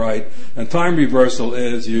left to right. And time reversal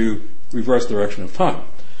is you reverse direction of time.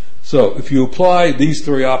 So if you apply these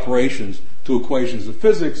three operations to equations of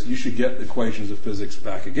physics, you should get equations of physics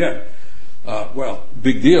back again. Well,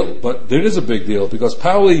 big deal, but there is a big deal, because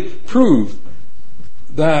Pauli proved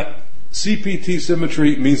that CPT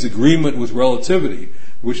symmetry means agreement with relativity,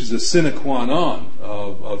 which is a sine qua non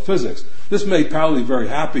of physics. This made Pauli very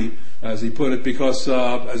happy, as he put it, because,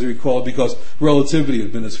 as he recalled, because relativity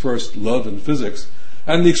had been his first love in physics.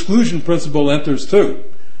 And the exclusion principle enters too.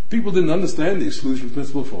 People didn't understand the exclusion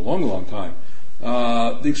principle for a long, long time.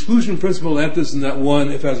 The exclusion principle enters in that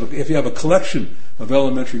one, if you have a collection of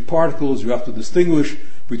elementary particles, you have to distinguish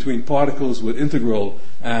between particles with integral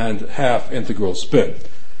and half-integral spin.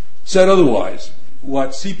 Said otherwise, what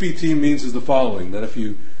CPT means is the following: that if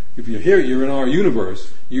you're here, you're in our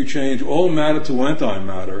universe, you change all matter to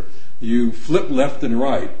antimatter, you flip left and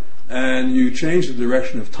right, and you change the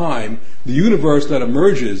direction of time, the universe that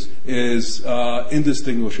emerges is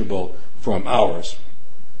indistinguishable from ours.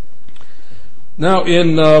 Now,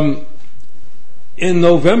 in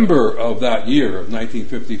November of that year, of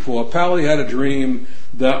 1954, Pauli had a dream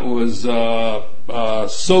that was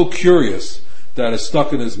so curious that it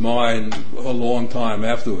stuck in his mind a long time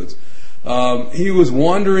afterwards. He was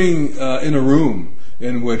wandering in a room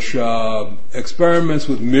in which experiments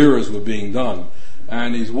with mirrors were being done,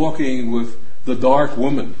 and he's walking with the dark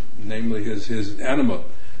woman, namely his anima,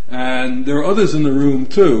 and there are others in the room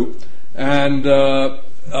too, and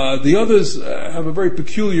the others have a very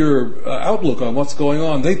peculiar outlook on what's going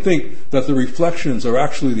on. They think that the reflections are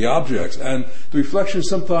actually the objects, and the reflections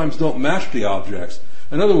sometimes don't match the objects.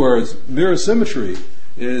 In other words, mirror symmetry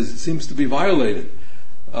seems to be violated.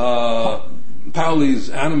 Pauli's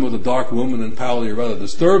anima, the dark woman, and Pauli are rather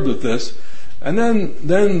disturbed with this, and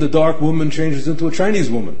then the dark woman changes into a Chinese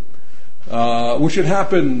woman, which had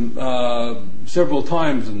happened several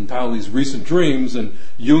times in Pauli's recent dreams. And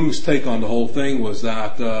Jung's take on the whole thing was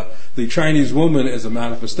that the Chinese woman is a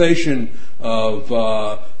manifestation of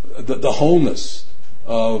the wholeness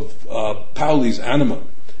of Pauli's anima.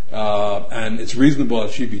 And it's reasonable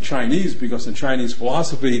that she'd be Chinese, because in Chinese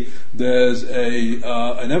philosophy there's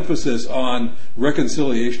an emphasis on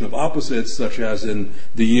reconciliation of opposites, such as in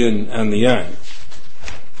the yin and the yang.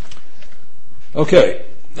 Okay,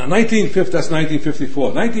 now that's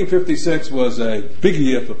 1954. 1956 was a big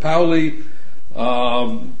year for Pauli.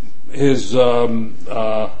 His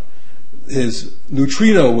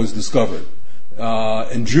neutrino was discovered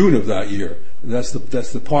in June of that year. That's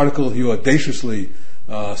the particle he audaciously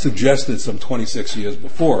suggested some 26 years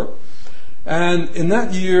before. And in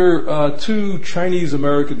that year, two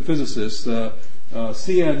Chinese-American physicists,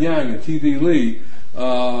 Xian Yang and T.D. Lee,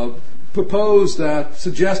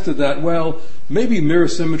 suggested that, well, maybe mirror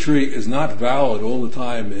symmetry is not valid all the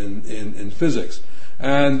time in physics.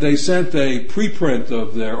 And they sent a preprint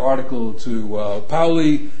of their article to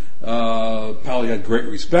Pauli. Pauli had great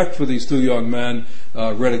respect for these two young men,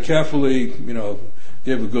 read it carefully,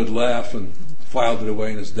 gave a good laugh, and filed it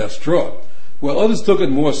away in his desk drawer. Well, others took it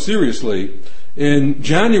more seriously, In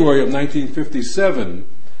January of 1957,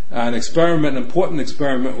 an important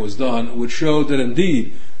experiment was done which showed that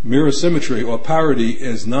indeed mirror symmetry or parity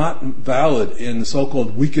is not valid in the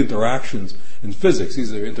so-called weak interactions in physics.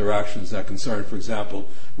 These are interactions that concern, for example,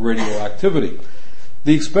 radioactivity.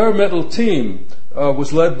 The experimental team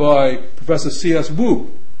was led by Professor C.S.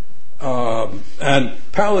 Wu, and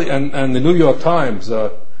the New York Times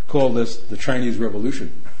called this the Chinese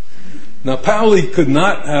Revolution. Now, Pauli could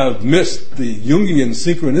not have missed the Jungian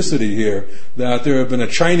synchronicity here, that there had been a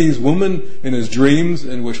Chinese woman in his dreams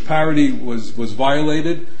in which parity was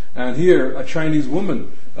violated, and here a Chinese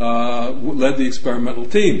woman led the experimental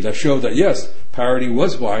team that showed that, yes, parity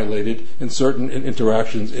was violated in certain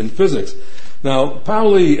interactions in physics. Now,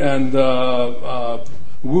 Pauli and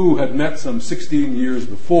Wu had met some 16 years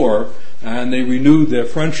before, and they renewed their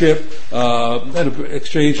friendship, had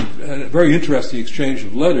a very interesting exchange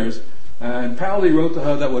of letters. And Pauli wrote to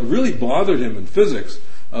her that what really bothered him in physics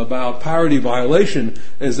about parity violation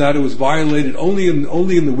is that it was violated only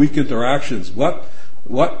in the weak interactions. What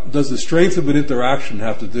does the strength of an interaction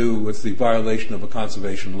have to do with the violation of a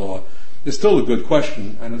conservation law? It's still a good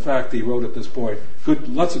question, and in fact, he wrote at this point,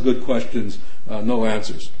 lots of good questions, no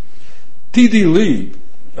answers. T.D. Lee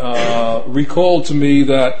recalled to me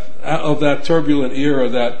that of that turbulent era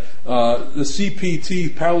that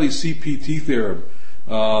the Pauli's CPT theorem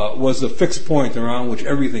was the fixed point around which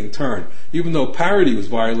everything turned. Even though parity was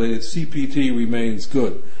violated, CPT remains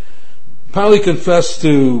good. Pauli confessed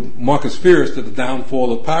to Marcus Fierce that the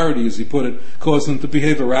downfall of parity, as he put it, caused him to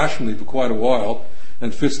behave irrationally for quite a while,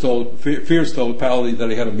 and Fierce told Pauli that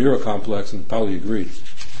he had a mirror complex, and Pauli agreed.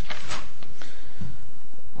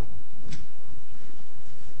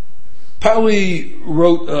 Pauli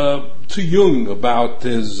wrote to Jung about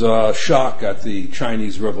his shock at the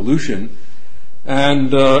Chinese Revolution,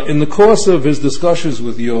 and in the course of his discussions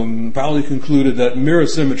with Jung, Pauli concluded that mirror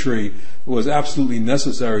symmetry was absolutely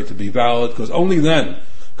necessary to be valid, because only then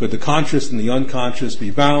could the conscious and the unconscious be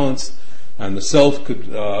balanced, and the self could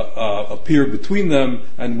appear between them,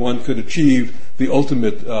 and one could achieve the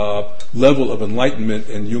ultimate level of enlightenment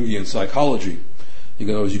in Jungian psychology.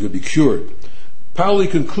 You could be cured. Pauli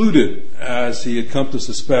concluded, as he had come to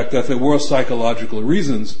suspect, that there were psychological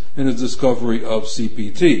reasons in his discovery of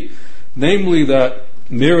CPT. Namely, that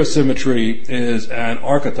mirror symmetry is an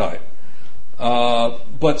archetype.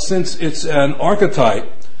 But since it's an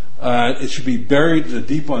archetype, it should be buried in the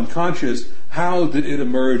deep unconscious. How did it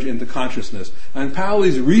emerge into consciousness? And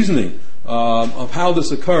Pauli's reasoning of how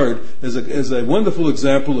this occurred is a wonderful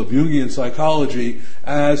example of Jungian psychology,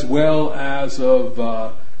 as well as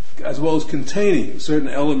containing certain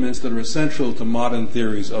elements that are essential to modern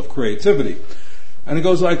theories of creativity. And it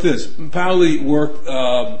goes like this. Pauli worked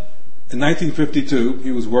in 1952,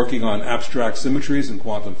 he was working on abstract symmetries in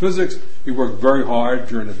quantum physics. He worked very hard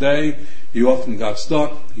during the day. He often got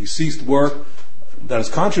stuck. He ceased work, that is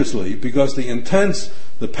consciously, because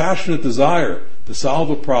the passionate desire to solve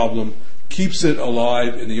a problem keeps it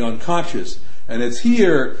alive in the unconscious. And it's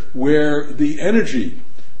here where the energy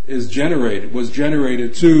was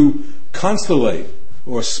generated to constellate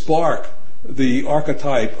or spark the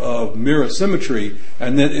archetype of mirror symmetry,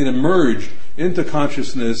 and then it emerged into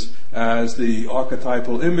consciousness as the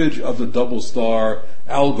archetypal image of the double star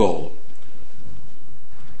Algol.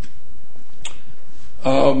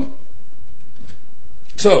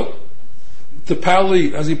 So, to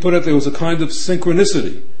Pauli, as he put it, there was a kind of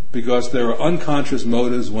synchronicity, because there are unconscious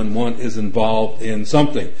motives when one is involved in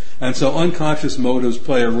something. And so unconscious motives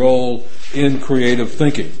play a role in creative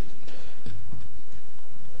thinking.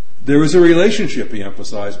 There is a relationship, he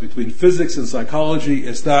emphasized, between physics and psychology.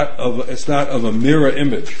 It's that of a mirror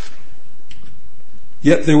image.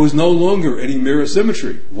 Yet there was no longer any mirror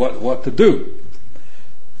symmetry. What to do?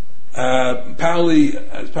 As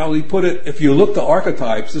Pauli put it, if you look to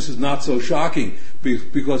archetypes, this is not so shocking,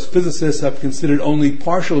 because physicists have considered only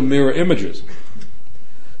partial mirror images.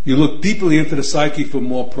 You look deeply into the psyche for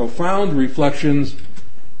more profound reflections,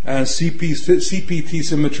 and CPT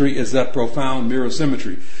symmetry is that profound mirror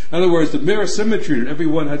symmetry. In other words, the mirror symmetry that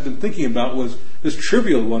everyone had been thinking about was this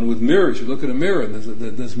trivial one with mirrors. You look at a mirror and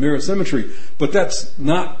there's mirror symmetry. But that's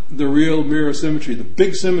not the real mirror symmetry. The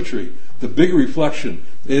big symmetry, the big reflection,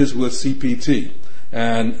 is with CPT.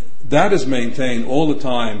 And that is maintained all the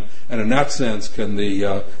time, and in that sense can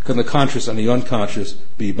the conscious and the unconscious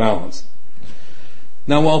be balanced.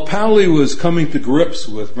 Now, while Pauli was coming to grips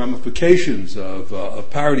with ramifications of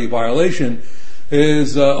parity violation,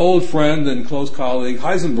 his old friend and close colleague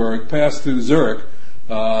Heisenberg passed through Zurich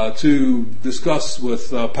to discuss with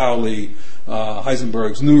Pauli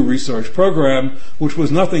Heisenberg's new research program, which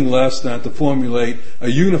was nothing less than to formulate a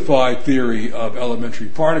unified theory of elementary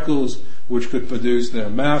particles, which could produce their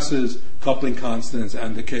masses, coupling constants,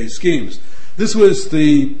 and decay schemes. This was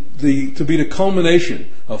to be the culmination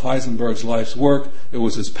of Heisenberg's life's work. It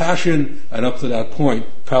was his passion, and up to that point,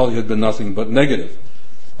 Pauli had been nothing but negative.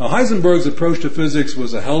 Now, Heisenberg's approach to physics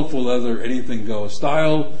was a helpful, leather, anything-goes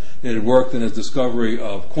style. It had worked in his discovery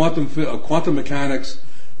of quantum mechanics,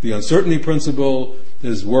 the uncertainty principle,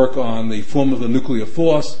 his work on the formula of nuclear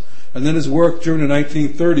force, and then his work during the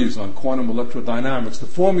 1930s on quantum electrodynamics to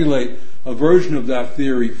formulate a version of that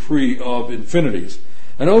theory free of infinities.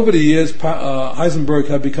 And over the years, Heisenberg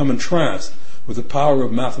had become entranced with the power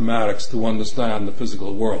of mathematics to understand the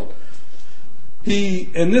physical world.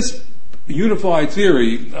 In this unified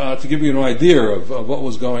theory, to give you an idea of what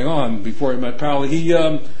was going on before he met Pauli,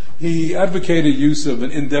 he advocated use of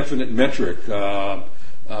an indefinite metric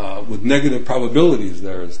with negative probabilities.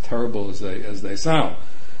 They're as terrible as they sound.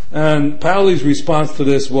 And Pauli's response to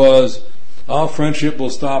this was, "Our friendship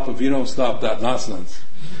will stop if you don't stop that nonsense."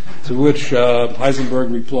 To which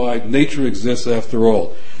Heisenberg replied, "Nature exists after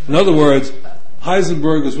all." In other words,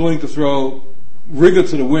 Heisenberg was willing to throw rigor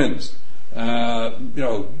to the winds,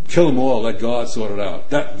 kill them all, let God sort it out.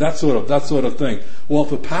 That sort of thing. Well,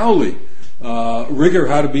 for Pauli, rigor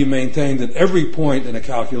had to be maintained at every point in a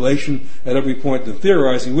calculation, at every point in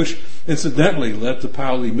theorizing, which incidentally led to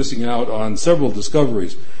Pauli missing out on several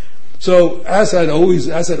discoveries. So, as had always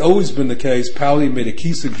been the case, Pauli made a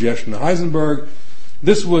key suggestion to Heisenberg.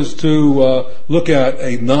 This was to look at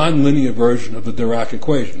a nonlinear version of the Dirac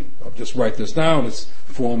equation. I'll just write this down. It's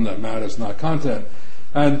form that matters, not content.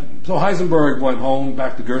 And so Heisenberg went home,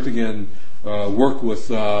 back to Göttingen, worked with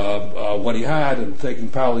what he had, and taking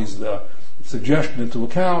Pauli's suggestion into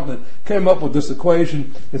account, and came up with this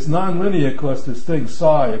equation. It's nonlinear because this thing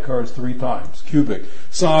psi occurs 3 times, cubic.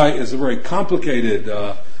 Psi is a very complicated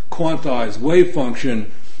quantized wave function,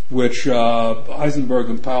 which Heisenberg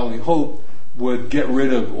and Pauli hoped would get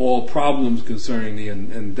rid of all problems concerning the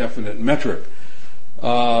indefinite metric.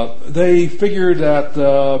 They figured that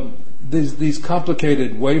these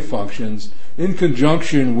complicated wave functions, in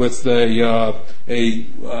conjunction with a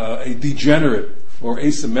degenerate or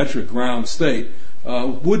asymmetric ground state,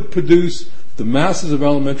 would produce the masses of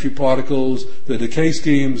elementary particles, the decay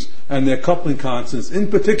schemes, and their coupling constants. In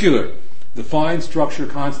particular, the fine structure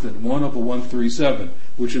constant 1/137,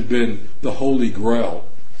 which had been the holy grail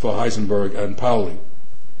for Heisenberg and Pauli.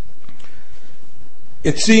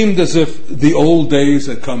 It seemed as if the old days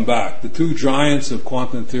had come back. The two giants of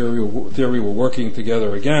quantum theory were working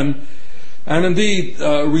together again, and indeed,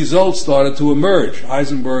 results started to emerge.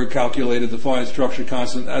 Heisenberg calculated the fine structure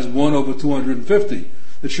constant as 1/250.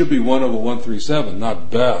 It should be 1/137, not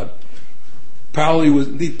bad. Pauli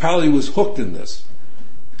was hooked in this.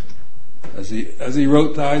 As he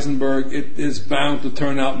wrote to Heisenberg, "It is bound to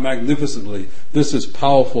turn out magnificently. This is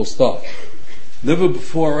powerful stuff." Never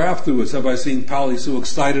before or afterwards have I seen Pauli so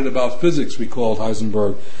excited about physics, recalled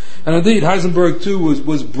Heisenberg. And indeed, Heisenberg too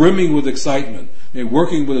was brimming with excitement,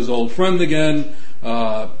 working with his old friend again.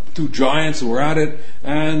 Two giants were at it,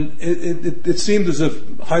 and it seemed as if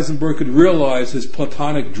Heisenberg could realize his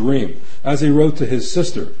platonic dream, as he wrote to his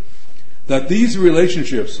sister, that these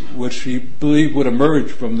relationships, which he believed would emerge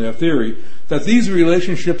from their theory, that these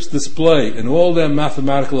relationships display in all their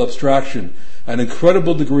mathematical abstraction an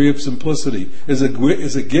incredible degree of simplicity, is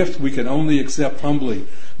a gift we can only accept humbly.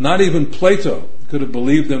 Not even Plato could have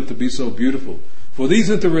believed them to be so beautiful. For these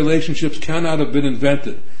interrelationships cannot have been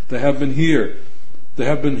invented. They have been here. They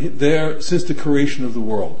have been there since the creation of the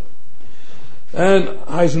world. And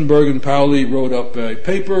Heisenberg and Pauli wrote up a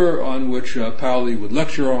paper on which Pauli would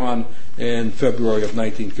lecture on in February of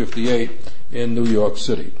 1958 in New York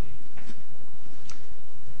City.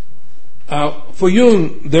 For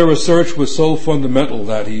Jung, their research was so fundamental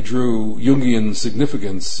that he drew Jungian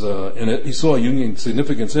significance in it. He saw Jungian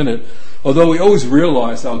significance in it, although he always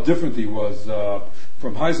realized how different he was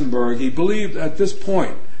from Heisenberg. He believed at this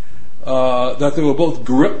point that they were both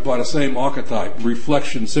gripped by the same archetype,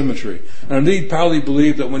 reflection symmetry. And indeed, Pauli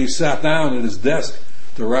believed that when he sat down at his desk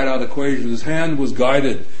to write out equations, his hand was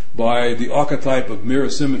guided by the archetype of mirror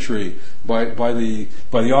symmetry, by the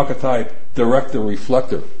archetype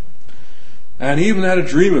director-reflector. And he even had a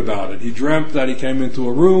dream about it. He dreamt that he came into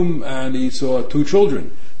a room and he saw 2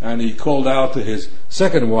 children. And he called out to his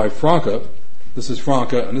second wife, Franca. This is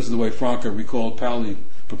Franca, and this is the way Franca recalled Pauli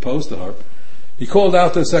proposed to her. He called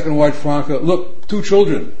out to his second wife, Franca, "Look, 2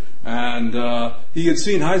 children. And he had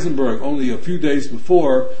seen Heisenberg only a few days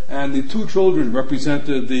before, and the two children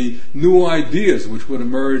represented the new ideas which would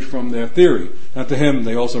emerge from their theory. And to him,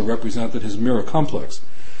 they also represented his mirror complex.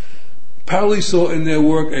 Pauli saw in their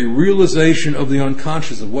work a realization of the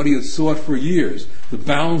unconscious, of what he had sought for years, the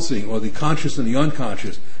balancing, or the conscious and the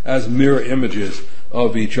unconscious, as mirror images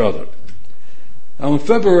of each other. Now, in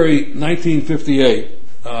February 1958,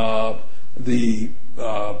 the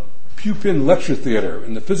Pupin Lecture Theater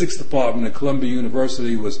in the physics department at Columbia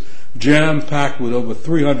University was jam-packed with over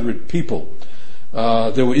 300 people.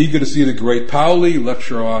 They were eager to see the great Pauli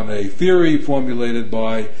lecture on a theory formulated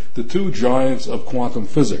by the two giants of quantum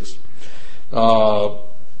physics. Bohr,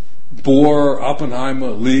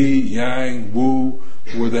 Oppenheimer, Lee, Yang, Wu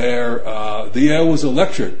were there. The air was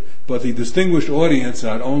electric, but the distinguished audience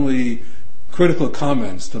had only critical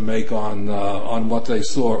comments to make on what they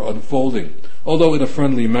saw unfolding, although in a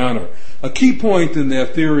friendly manner. A key point in their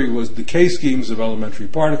theory was decay schemes of elementary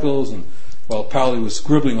particles, and while Pauli was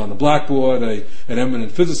scribbling on the blackboard, an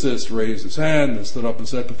eminent physicist raised his hand and stood up and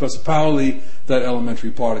said, "Professor Pauli, that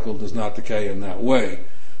elementary particle does not decay in that way."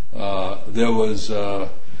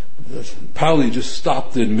 Pauli just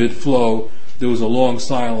stopped in mid-flow. There was a long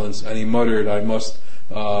silence, and he muttered, "I must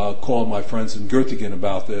call my friends in Göttingen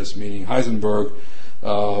about this," meaning Heisenberg.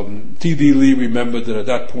 T.D. Lee remembered that at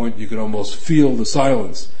that point you could almost feel the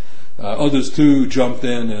silence. Others too jumped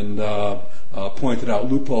in and pointed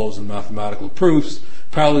out loopholes in mathematical proofs.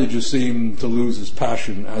 Pauli just seemed to lose his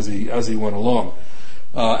passion as he went along.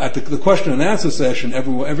 At the question and answer session,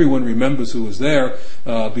 everyone remembers who was there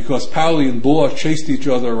because Pauli and Bohr chased each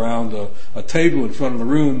other around a table in front of the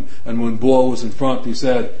room, and when Bohr was in front, he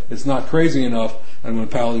said, "It's not crazy enough," and when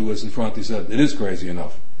Pauli was in front, he said, "It is crazy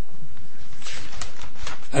enough."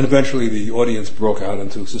 And eventually the audience broke out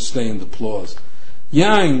into sustained applause.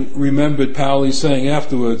 Yang remembered Pauli saying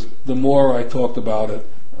afterwards, "The more I talked about it,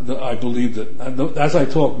 I believed it. As I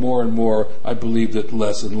talked more and more, I believed it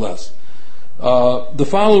less and less." The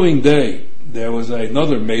following day, there was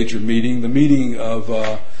another major meeting, the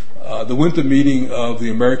winter meeting of the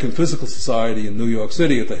American Physical Society in New York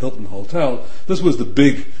City at the Hilton Hotel. This was the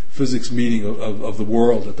big physics meeting of the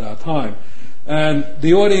world at that time. And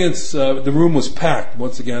the audience, the room was packed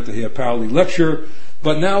once again to hear Pauli lecture,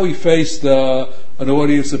 but now he faced an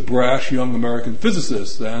audience of brash young American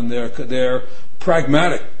physicists, and they're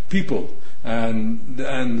pragmatic people, and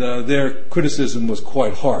their criticism was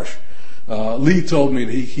quite harsh. Lee told me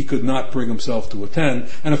that he could not bring himself to attend,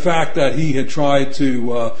 and the fact that he had tried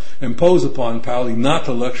to impose upon Pauli not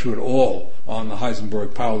to lecture at all on the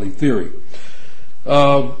Heisenberg-Pauli theory.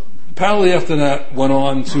 Pauli, after that, went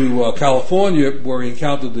on to California, where he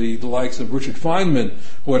encountered the likes of Richard Feynman,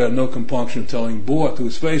 who had no compunction telling Bohr to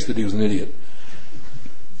his face that he was an idiot.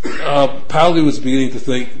 Pauli was beginning to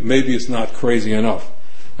think, maybe it's not crazy enough.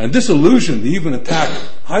 And disillusioned, he even attacked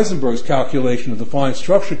Heisenberg's calculation of the fine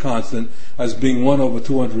structure constant as being 1 over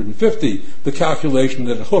 250, the calculation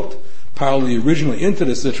that had hooked Pauli originally into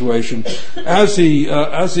this situation. As he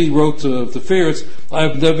wrote to Feertz, "I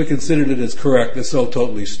have never considered it as correct, it's so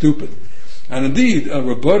totally stupid." And indeed,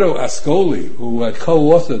 Roberto Ascoli, who had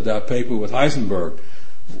co-authored that paper with Heisenberg,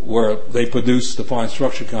 where they produced the fine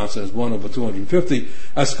structure constant as 1 over 250,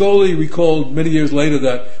 Ascoli recalled many years later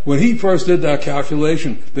that when he first did that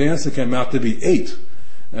calculation, the answer came out to be 8.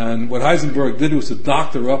 And what Heisenberg did was to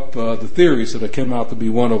doctor up the theory so that it came out to be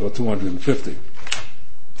 1 over 250.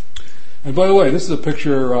 And by the way, this is a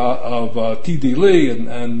picture of T.D. Lee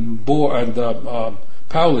and Bohr and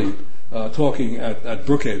Pauli talking at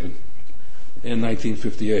Brookhaven in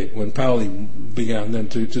 1958, when Pauli began then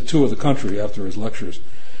to tour the country after his lectures.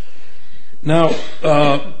 Now,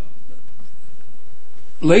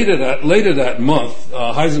 later that month,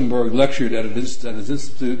 Heisenberg lectured at his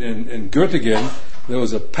institute in Göttingen. There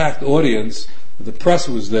was a packed audience. The press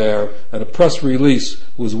was there, and a press release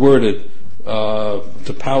was worded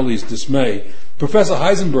to Pauli's dismay. "Professor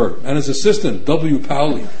Heisenberg and his assistant, W.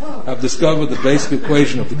 Pauli, have discovered the basic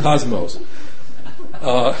equation of the cosmos."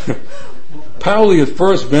 Pauli at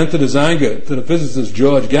first vented his anger to the physicist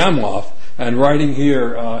George Gamow, and writing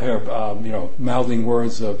here, mouthing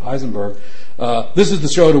words of Heisenberg, "This is to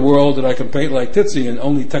show the world that I can paint like Titzi and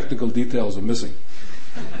only technical details are missing."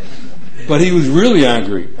 But he was really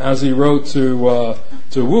angry, as he wrote to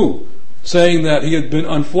Wu, saying that he had been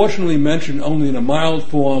unfortunately mentioned only in a mild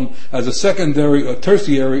form as a secondary or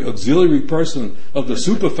tertiary auxiliary person of the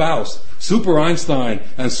Super Faust, Super Einstein,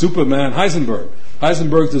 and Superman Heisenberg.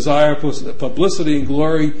 Heisenberg's desire for publicity and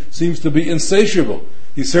glory seems to be insatiable.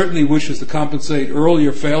 He certainly wishes to compensate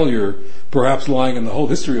earlier failure, perhaps lying in the whole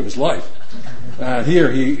history of his life.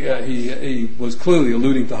 Here he was clearly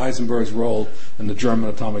alluding to Heisenberg's role in the German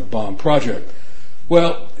atomic bomb project.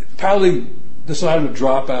 Well, Pauli decided to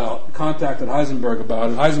drop out, contacted Heisenberg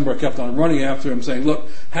about it. Heisenberg kept on running after him, saying, look,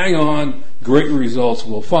 hang on, great results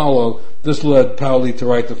will follow. This led Pauli to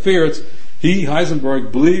write to Feertz. He,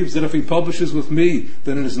 Heisenberg, believes that if he publishes with me,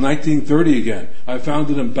 then it is 1930 again. I found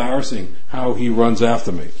it embarrassing how he runs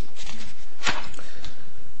after me.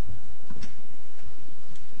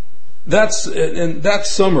 In that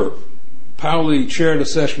summer, Pauli chaired a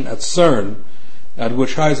session at CERN at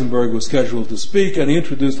which Heisenberg was scheduled to speak, and he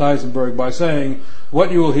introduced Heisenberg by saying,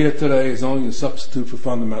 what you will hear today is only a substitute for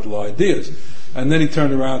fundamental ideas. And then he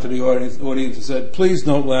turned around to the audience and said, please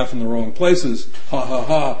don't laugh in the wrong places, ha ha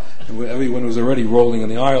ha. And everyone was already rolling in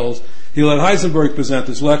the aisles. He let Heisenberg present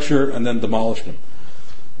his lecture and then demolished him.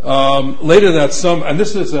 Later that summer, and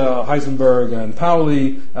this is Heisenberg and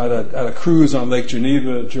Pauli at a cruise on Lake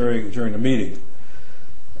Geneva during a meeting.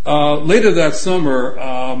 Later that summer,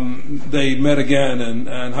 they met again,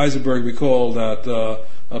 and Heisenberg recalled that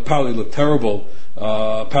Pauli looked terrible.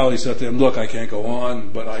 Pauli said to him, "Look, I can't go on,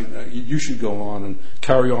 but you should go on and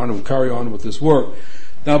carry on with this work."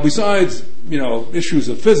 Now, besides issues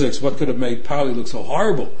of physics, what could have made Pauli look so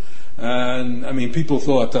horrible? And I mean, people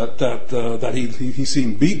thought that he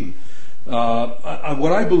seemed beaten.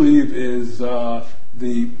 What I believe is the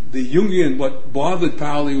Jungian. What bothered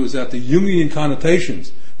Pauli was that the Jungian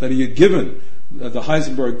connotations that he had given the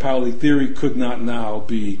Heisenberg-Pauli theory could not now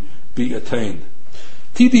be attained.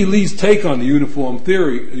 T.D. Lee's take on the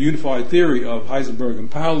unified theory of Heisenberg and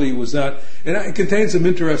Pauli was that it contains some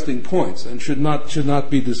interesting points and should not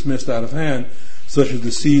be dismissed out of hand, such as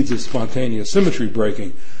the seeds of spontaneous symmetry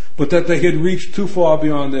breaking, but that they had reached too far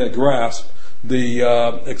beyond their grasp.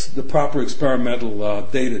 The proper experimental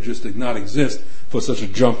data just did not exist for such a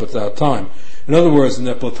jump at that time. In other words, in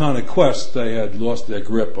their Platonic quest, they had lost their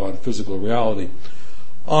grip on physical reality.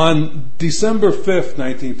 On December 5th,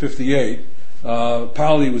 1958,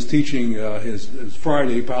 Pauli was teaching his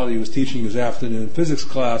afternoon physics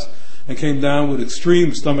class and came down with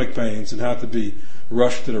extreme stomach pains and had to be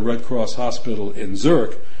rushed to the Red Cross hospital in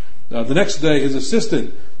Zurich. The next day, his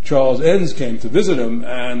assistant, Charles Enns, came to visit him,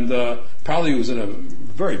 and Pauli was in a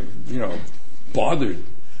very, bothered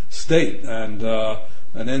state.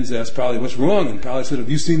 And Enns asked Pauli, "What's wrong?" And Pauli said, "Have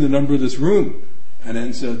you seen the number of this room?" And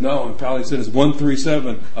Enns said, "No." And Pauli said, "It's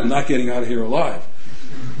 137. I'm not getting out of here alive."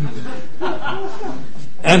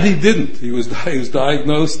 And he didn't. He was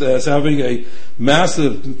diagnosed as having a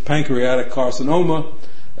massive pancreatic carcinoma,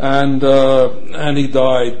 and he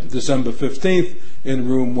died December 15th in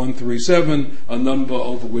room 137, a number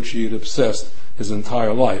over which he had obsessed his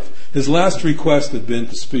entire life. His last request had been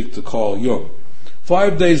to speak to Carl Jung.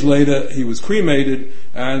 5 days later, he was cremated,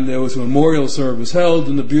 and there was a memorial service held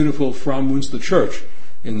in the beautiful Fraumünster Church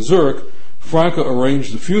in Zurich. Franke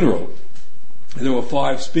arranged the funeral. There were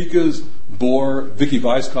 5 speakers: Bohr, Vicky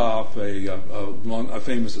Weisskopf, a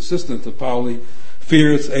famous assistant of Pauli,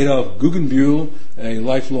 Feertz, Adolf Guggenbuhl, a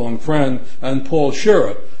lifelong friend, and Paul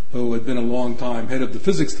Scherrer, who had been a long-time head of the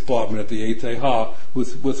physics department at the ETH,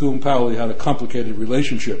 with whom Pauli had a complicated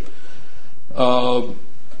relationship.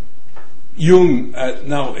 Jung, at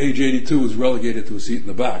now age 82, was relegated to a seat in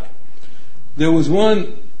the back. There was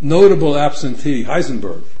one notable absentee,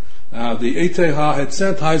 Heisenberg. The ETH had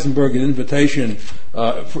sent Heisenberg an invitation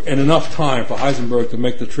in enough time for Heisenberg to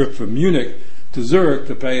make the trip from Munich to Zurich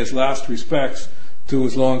to pay his last respects to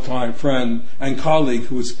his longtime friend and colleague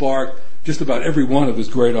who had sparked just about every one of his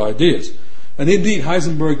great ideas. And indeed,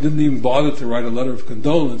 Heisenberg didn't even bother to write a letter of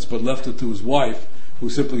condolence, but left it to his wife, who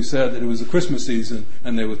simply said that it was the Christmas season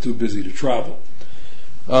and they were too busy to travel.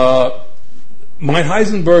 Might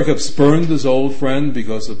Heisenberg have spurned his old friend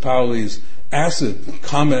because of Pauli's acid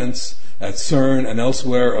comments at CERN and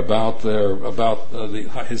elsewhere about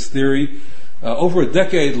his theory? Over a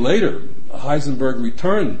decade later, Heisenberg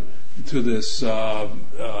returned to this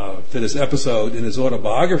episode in his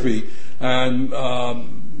autobiography, and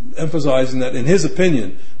emphasizing that, in his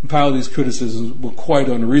opinion, Pauli's criticisms were quite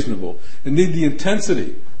unreasonable. Indeed, the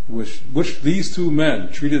intensity with which these two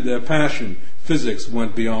men treated their passion, physics,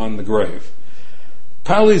 went beyond the grave.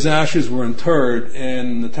 Pauli's ashes were interred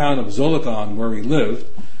in the town of Zollikon, where he lived,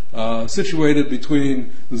 situated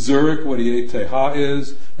between Zurich, where the ETH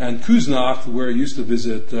is, and Küsnacht, where he used to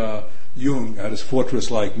visit Jung at his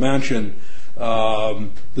fortress-like mansion,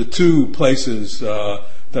 the two places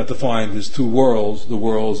that defined his two worlds, the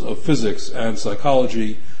worlds of physics and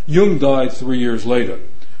psychology. Jung died 3 years later.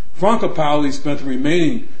 Franke Pauli spent the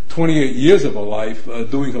remaining 28 years of her life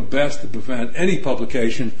doing her best to prevent any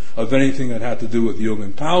publication of anything that had to do with Jung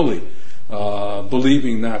and Pauli.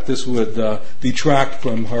 believing that this would detract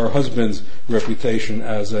from her husband's reputation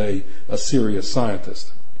as a serious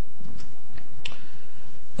scientist.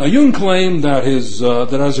 Now, Jung claimed that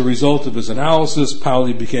that as a result of his analysis,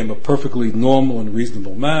 Pauli became a perfectly normal and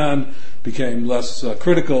reasonable man, became less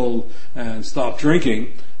critical, and stopped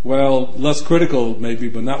drinking. Well, less critical maybe,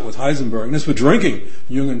 but not with Heisenberg. And as for drinking,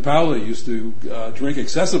 Jung and Pauli used to drink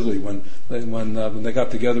excessively when they got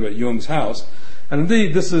together at Jung's house. And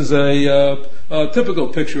indeed, this is a typical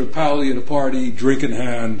picture of Pauli at a party, drink in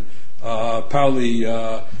hand. Pauli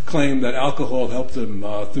claimed that alcohol helped him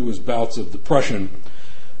through his bouts of depression.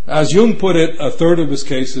 As Jung put it, a third of his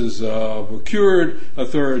cases were cured, a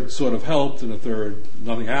third sort of helped, and a third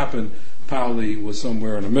nothing happened. Pauli was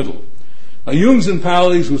somewhere in the middle. Jung's and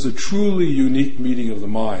Pauli's was a truly unique meeting of the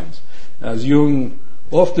minds. As Jung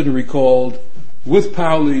often recalled, with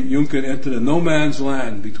Pauli, Jung could enter the no man's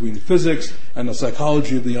land between physics and the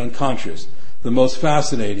psychology of the unconscious, the most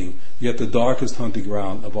fascinating, yet the darkest hunting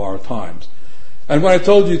ground of our times. And what I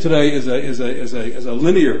told you today is a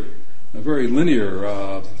very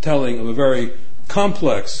linear telling of a very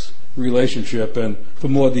complex relationship, and for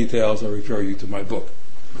more details I refer you to my book.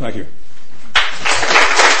 Thank you.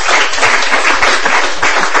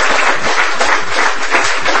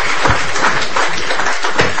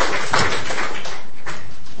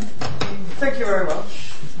 Thank you very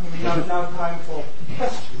much. We have now time for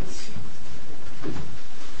questions.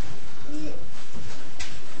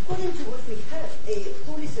 According to what we heard,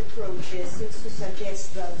 Pauli's approach seems to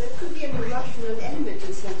suggest that there could be an irrational element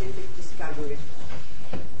in scientific discovery.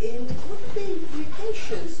 And what are the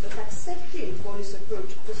implications of accepting Pauli's approach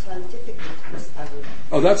to scientific discovery?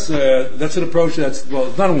 Oh, that's an approach that's, well,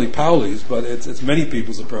 it's not only Pauli's, but it's many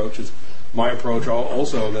people's approach. It's my approach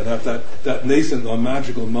also, that at that nascent or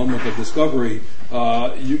magical moment of discovery,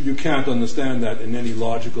 you can't understand that in any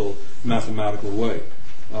logical, mathematical way.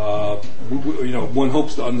 One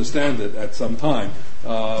hopes to understand it at some time,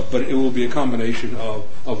 but it will be a combination of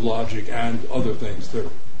logic and other things too.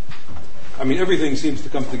 I mean, everything seems to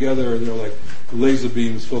come together, and they're like laser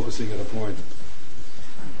beams focusing at a point.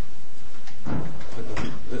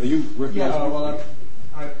 Are you recognizing? Yeah, well,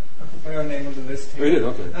 I put my own name on the list here. Oh, you did?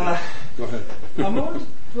 Okay. Go ahead. I wanted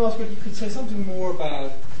to ask whether you could say something more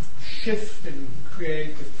about shift in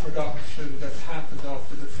creative production that happened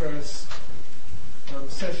after the first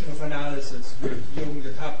session of analysis with Jung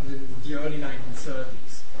that happened in the early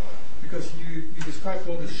 1930s. Because you described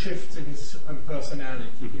all the shifts in his personality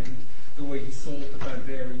and the way he thought about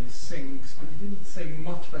various things, but you didn't say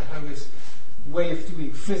much about how his way of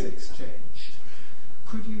doing physics changed.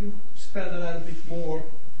 Could you spell a little bit more?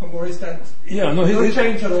 Or is that no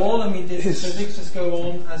change at all? I mean, did physics just go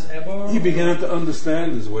on as ever? He began to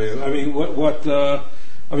understand his way. I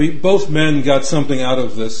mean, both men got something out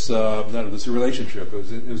of this relationship.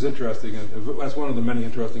 It was interesting. That's one of the many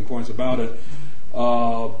interesting points about it.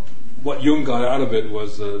 What Jung got out of it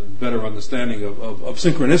was a better understanding of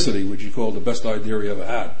synchronicity, which he called the best idea he ever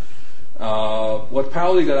had. What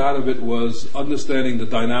Pauli got out of it was understanding the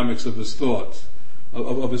dynamics of his thoughts,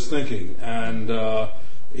 of his thinking, and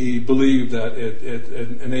he believed that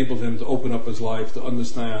it enabled him to open up his life, to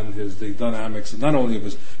understand the dynamics, not only of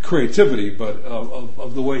his creativity, but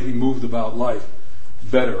of the way he moved about life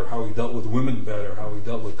better, how he dealt with women better, how he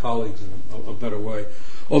dealt with colleagues in a better way.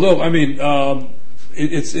 Although, I mean,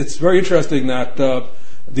 it's very interesting that the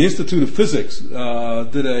Institute of Physics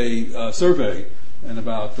did a survey in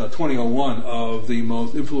about 2001 of the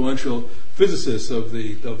most influential physicists of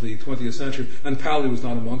the 20th century, and Pauli was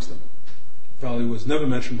not amongst them. Pauli was never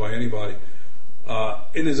mentioned by anybody.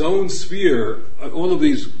 In his own sphere, all of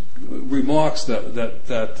these remarks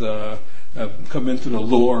that have come into the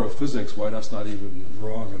lore of physics, why that's not even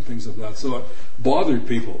wrong, and things of that sort, bothered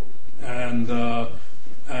people.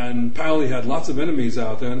 And Pauli had lots of enemies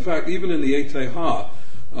out there. In fact, even in the ETH,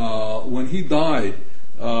 when he died,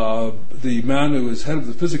 the man who was head of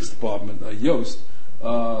the physics department, Jost,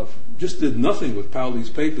 just did nothing with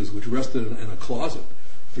Pauli's papers, which rested in a closet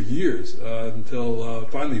for years, until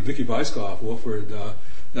finally Vicky Weisskopf offered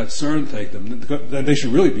that CERN take them. They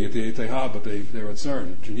should really be at the ETH, but they're at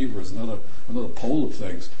CERN. Geneva is another pole of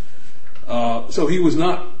things. So he was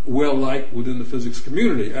not well liked within the physics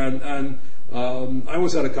community, and I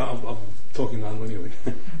was at I'm talking non-linearly,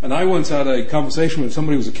 and I once had a conversation with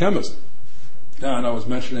somebody who was a chemist, and I was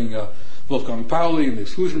mentioning Wolfgang Pauli and the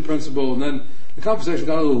exclusion principle, and then the conversation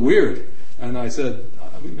got a little weird, and I said,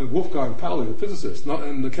 Wolfgang Pauli, the physicist,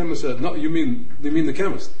 and the chemist said, no, you mean the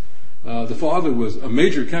chemist. The father was a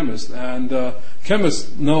major chemist, and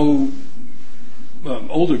chemists know,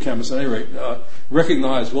 older chemists at any rate,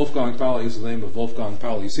 recognize Wolfgang Pauli as the name of Wolfgang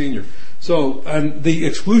Pauli Sr. So, and the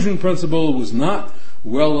exclusion principle was not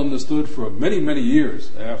well understood for many, many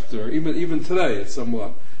years after. Even today, it's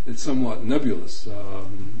somewhat nebulous.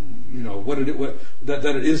 That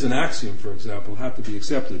it is an axiom, for example, had to be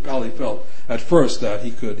accepted. Pauli felt at first that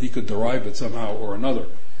he could derive it somehow or another.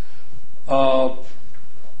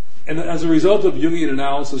 And as a result of Jungian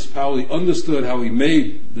analysis, Pauli understood how he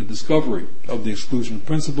made the discovery of the exclusion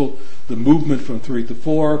principle, the movement from 3 to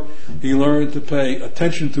 4. He learned to pay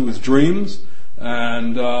attention to his dreams,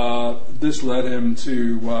 and this led him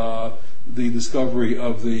to the discovery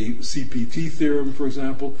of the CPT theorem, for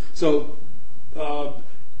example. So,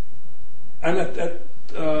 and at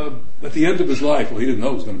the end of his life, well, he didn't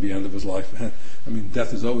know it was going to be the end of his life. I mean,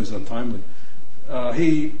 death is always untimely.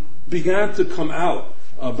 He began to come out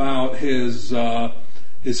about his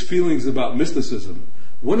feelings about mysticism.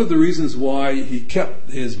 One of the reasons why he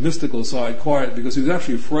kept his mystical side quiet, because he was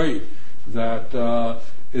actually afraid that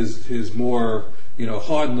his more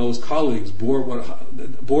hard-nosed colleagues,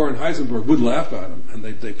 Bohr and Heisenberg, would laugh at him, and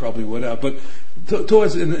they probably would have. But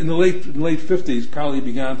towards in the late 50s, Pauli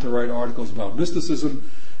began to write articles about mysticism,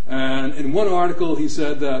 and in one article he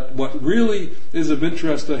said that what really is of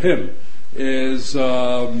interest to him is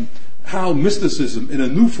how mysticism in a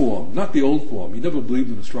new form, not the old form, he never believed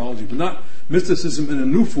in astrology, but not mysticism in a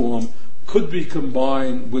new form, could be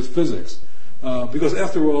combined with physics. Because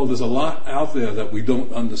after all, there's a lot out there that we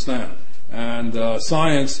don't understand. And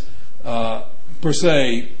science, per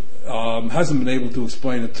se, hasn't been able to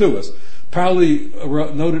explain it to us. Pauli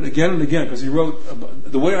noted again and again, because he wrote,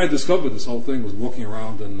 the way I discovered this whole thing was walking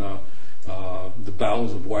around in the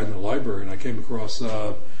bowels of Widener Library, and I came across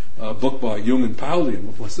a book by Jung and Pauli,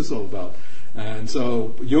 and what's this all about? And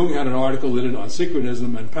so Jung had an article in it on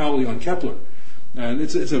synchronism, and Pauli on Kepler. And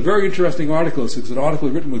it's a very interesting article. It's an article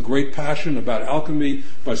written with great passion about alchemy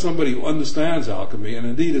by somebody who understands alchemy, and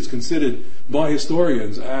indeed it's considered by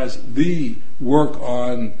historians as the work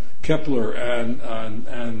on Kepler and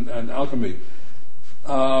alchemy.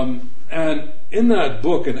 And in that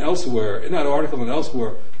book and elsewhere, in that article and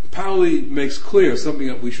elsewhere, Pauli makes clear something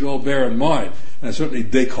that we should all bear in mind, and certainly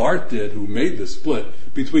Descartes did, who made this split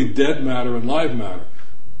between dead matter and live matter.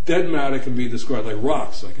 Dead matter can be described like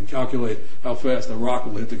rocks. I can calculate how fast a rock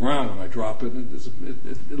will hit the ground when I drop it.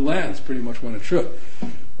 It lands pretty much when it should.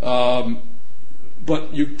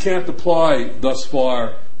 But you can't apply thus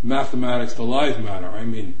far mathematics to live matter. I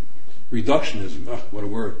mean, reductionism, what a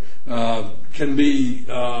word, can be...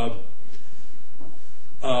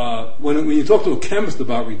 when you talk to a chemist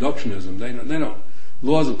about reductionism, they don't.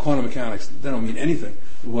 Laws of quantum mechanics, they don't mean anything.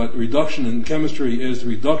 What reduction in chemistry is, the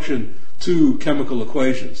reduction to chemical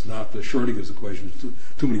equations, not the Schrödinger's equations,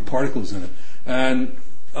 too many particles in it. And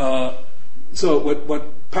so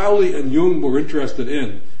what Pauli and Jung were interested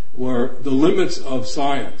in were the limits of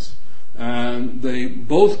science. And they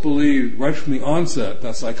both believed right from the onset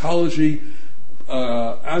that psychology,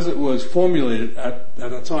 as it was formulated at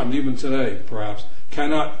that time, even today perhaps,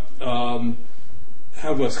 cannot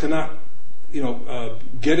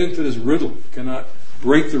get into this riddle, cannot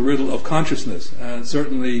break the riddle of consciousness, and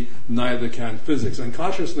certainly neither can physics. And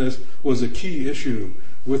consciousness was a key issue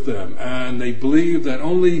with them, and they believed that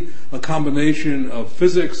only a combination of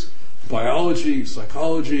physics, biology,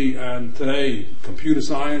 psychology, and today computer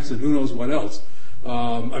science, and who knows what else.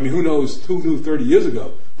 Who knew 30 years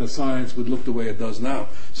ago that science would look the way it does now?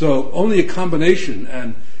 So only a combination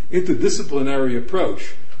and interdisciplinary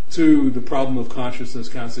approach to the problem of consciousness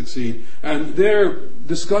can succeed. And their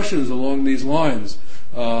discussions along these lines,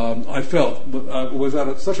 I felt, was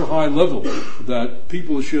at such a high level that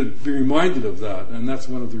people should be reminded of that, and that's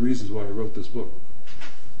one of the reasons why I wrote this book.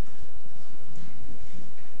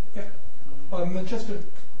 Yeah. Just a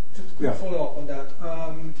quick follow-up on that.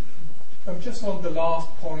 Just on the last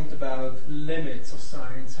point about limits of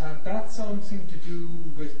science, had that something to do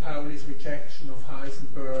with Pauli's rejection of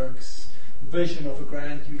Heisenberg's vision of a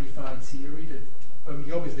grand unified theory that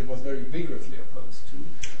he obviously was very vigorously opposed to?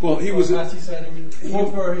 Well, he was... As you said,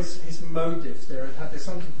 what were his motives there? Had there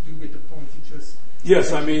something to do with the point he just... Yes,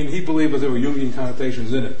 he believed that there were Jungian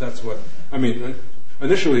connotations in it. That's what...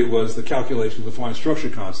 initially it was the calculation of the fine structure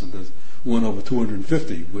constant as 1 over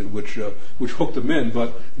 250, which hooked him in,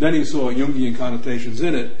 but then he saw Jungian connotations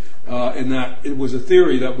in it, in that it was a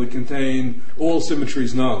theory that would contain all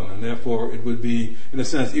symmetries known, and therefore it would be, in a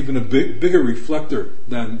sense, even a bigger reflector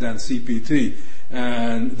than CPT.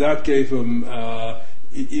 And that gave him, to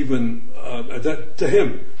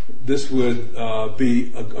him, this would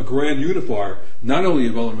be a grand unifier, not only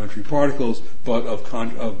of elementary particles, but of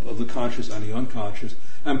the conscious and the unconscious.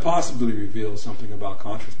 and possibly reveal something about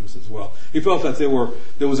consciousness as well. He felt that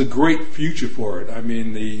there was a great future for it. I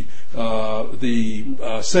mean, the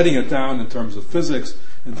setting it down in terms of physics,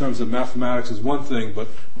 in terms of mathematics is one thing, but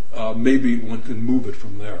maybe one can move it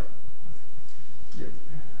from there.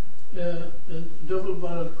 A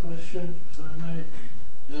double-barreled question, if I may.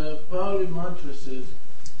 Pauli matrices,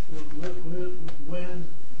 when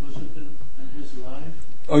was it in his life?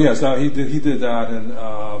 Oh yes, he did that in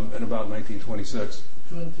about 1926.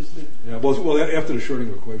 26. Yeah, well after the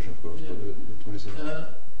Schrödinger equation, of course. Yeah. But 26.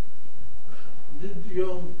 Did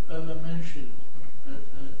Jung ever mention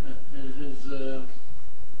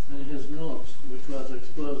in his notes, which was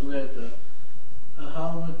exposed later,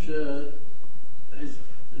 how much the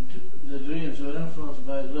dreams were influenced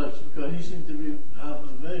by drugs? Because he seemed to have a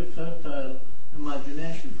very fertile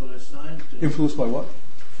imagination for a scientist. Influenced by what?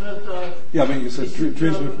 Fertile. Yeah, I mean, you said dreams.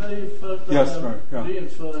 Very fertile Yes, right, yeah.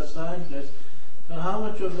 dreams for a scientist. So how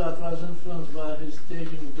much of that was influenced by his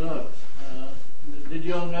taking drugs? Did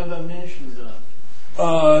Jung ever mention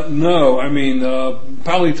that? No, I mean,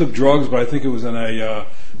 Pauli took drugs, but I think it was in a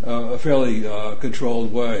fairly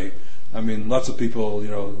controlled way. I mean, lots of people,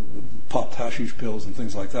 popped hashish pills and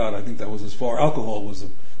things like that. I think that was as far. Alcohol was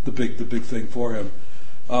the big thing for him.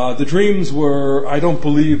 The dreams were. I don't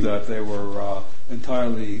believe that they were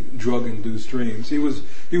entirely drug-induced dreams. He was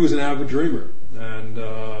an avid dreamer,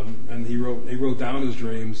 and he wrote down his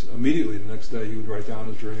dreams immediately. The next day, he would write down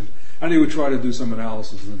his dreams, and he would try to do some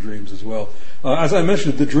analysis of the dreams as well. As I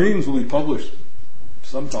mentioned, the dreams will be published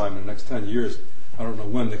sometime in the next 10 years. I don't know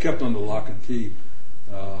when. They're kept under lock and key.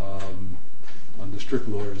 Under strict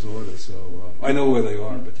lawyer's order, so I know where they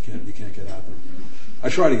are, but you can't get at them. I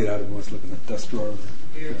try to get at them once looking at desk drawer.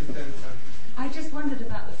 I just wondered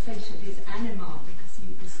about the fate of his anima, because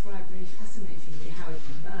you described very fascinatingly how it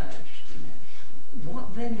emerged.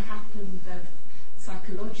 What then happened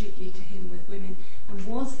psychologically to him with women, and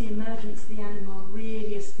was the emergence of the anima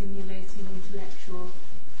really a stimulating intellectual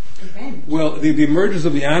event? Well, the emergence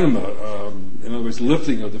of the anima, in other words,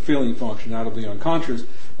 lifting of the feeling function out of the unconscious,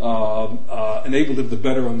 enabled him to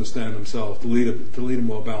better understand himself, to lead a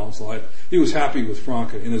more balanced life. He was happy with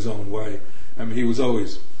Franke in his own way. I mean, he was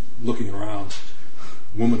always looking around,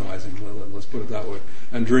 womanizing, let's put it that way,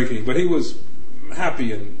 and drinking. But he was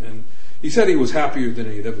happy, and he said he was happier than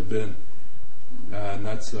he had ever been. And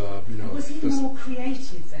that's, Was he more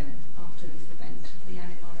creative then, after this event, the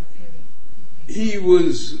anima appearing? He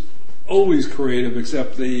was always creative,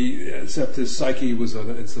 except his psyche was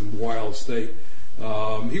in some wild state.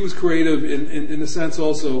 He was creative in the sense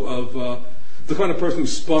also of the kind of person who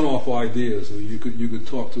spun off ideas, who you could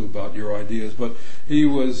talk to about your ideas. But he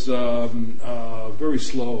was very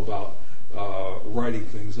slow about writing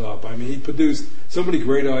things up. I mean, he produced so many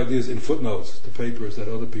great ideas in footnotes to papers that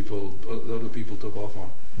other people took off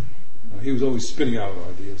on. He was always spinning out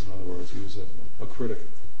ideas. In other words, he was a critic.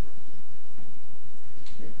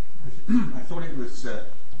 I thought it was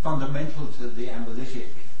fundamental to the analytic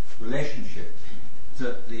relationship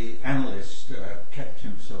that the analyst kept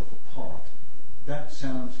himself apart. That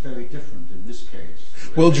sounds very different in this case.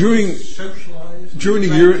 Well, during a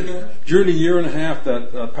year and a half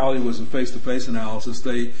that Pauli was in face-to-face analysis,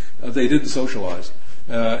 they didn't socialize.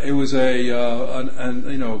 It was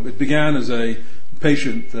it began as a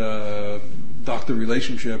patient-doctor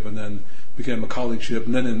relationship, and then became a colleagueship,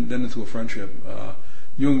 and then into a friendship.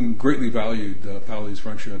 Jung greatly valued Pauli's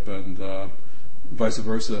friendship, and vice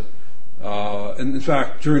versa. And in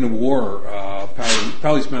fact, during the war,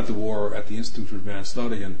 Pauli spent the war at the Institute for Advanced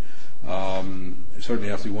Study, and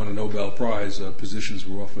certainly after he won a Nobel Prize, positions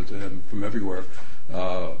were offered to him from everywhere.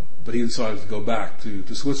 But he decided to go back to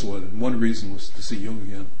Switzerland, and one reason was to see Jung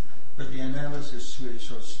again. But the analysis really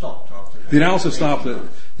sort of stopped after that. The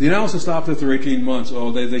analysis stopped after 18 months.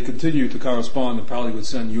 Oh, they continued to correspond, and Pauli would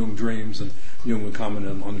send Jung dreams, and Jung would comment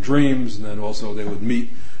on the dreams, and then also they would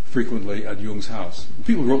meet frequently at Jung's house.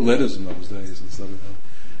 People wrote letters in those days instead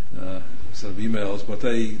of emails, but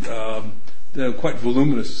they had quite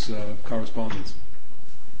voluminous correspondence.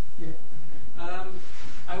 Yeah.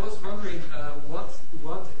 I was wondering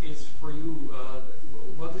what is for you,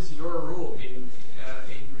 what is your role in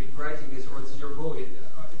writing this, or is your goal?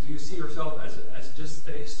 Do you see yourself as just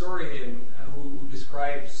a historian who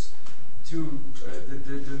describes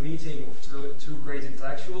the meeting of two great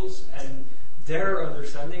intellectuals and their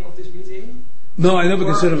understanding of this meeting? No, I never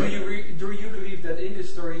considered it. Do you believe that in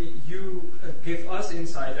this story you give us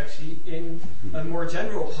insight actually in a more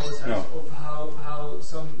general process of how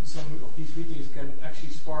some of these meetings can actually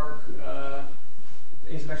spark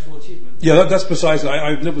intellectual achievement? Yeah, that's precisely.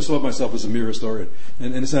 I've never saw myself as a mere historian,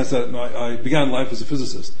 in the sense that I began life as a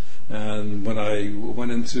physicist, And when I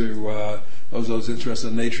went into, I was interested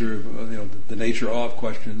in nature, the nature of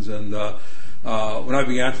questions, and when I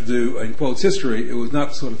began to do, in quotes, history, it was not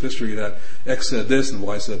the sort of history that X said this and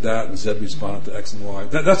Y said that, and Z responded to X and Y.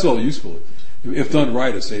 That's all useful. If done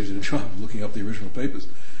right, it saves you the trouble of looking up the original papers.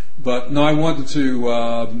 But no, I wanted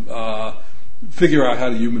to figure out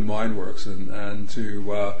how the human mind works and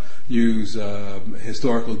to use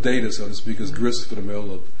historical data, so to speak, as grist for the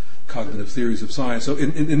mill of cognitive theories of science. So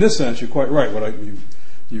in this sense, you're quite right.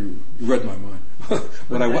 You read my mind.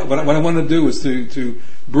 What I want to do is to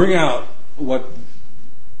bring out what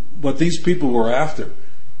these people were after,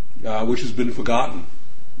 which has been forgotten,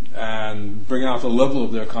 and bring out the level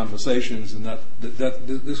of their conversations, and that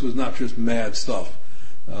this was not just mad stuff.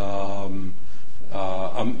 Again,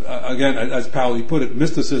 as Pauli put it,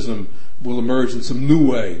 mysticism will emerge in some new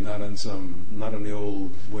way, not in the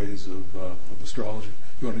old ways of astrology.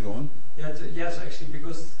 You want to go on? Yes, actually,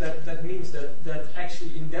 because that means that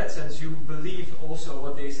actually, in that sense, you believe also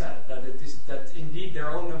what they said, that indeed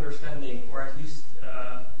their own understanding, or at least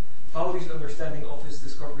Pauli's understanding of his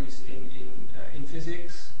discoveries in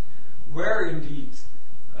physics, were indeed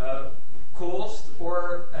caused,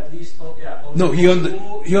 or at least no, he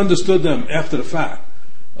understood them after the fact.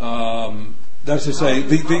 That's to say,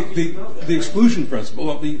 the exclusion principle.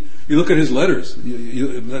 Well, you look at his letters.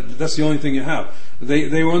 That's the only thing you have.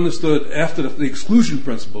 They were understood after the exclusion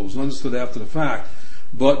principle was understood after the fact.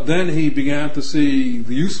 But then he began to see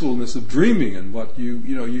the usefulness of dreaming and what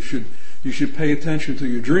you should pay attention to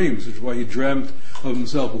your dreams, which is why he dreamt of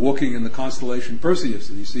himself walking in the constellation Perseus,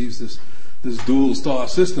 and he sees this dual star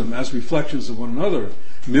system as reflections of one another.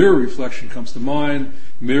 Mirror reflection comes to mind.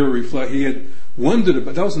 He had wondered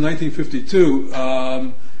about, that was in 1952.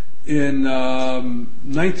 In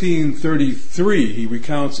 1933, he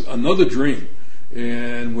recounts another dream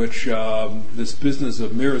in which this business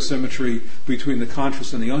of mirror symmetry between the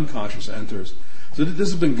conscious and the unconscious enters. So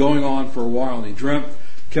this has been going on for a while, and he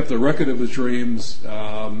kept a record of his dreams,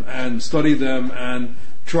 and studied them and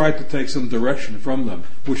tried to take some direction from them,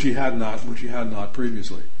 which he had not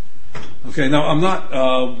previously. Okay, now I'm not.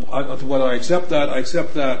 Whether I accept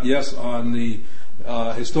that, yes, on the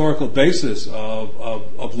historical basis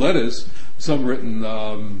of letters, some written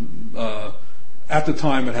at the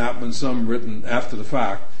time it happened, some written after the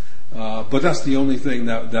fact. But that's the only thing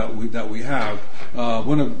that we have.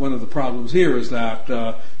 One of the problems here is that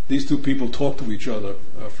these two people talk to each other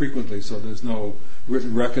frequently, so there's no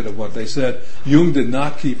written record of what they said. Jung did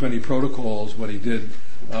not keep any protocols when he did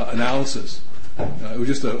analysis. It was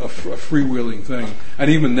just a freewheeling thing, and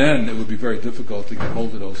even then, it would be very difficult to get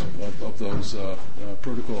hold of those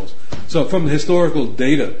protocols. So, from the historical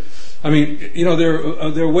data, I mean, there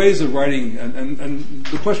are ways of writing, and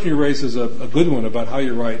the question you raise is a good one about how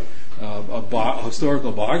you write a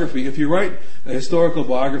historical biography. If you write a historical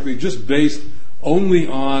biography just based only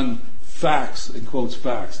on facts, in quotes,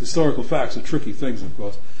 facts, historical facts are tricky things, of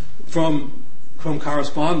course, from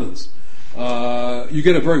correspondence. You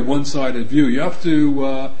get a very one-sided view. You have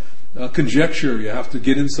to conjecture. You have to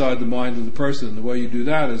get inside the mind of the person. The way you do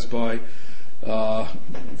that is by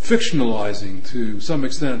fictionalizing to some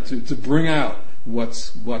extent to bring out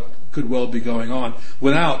what could well be going on,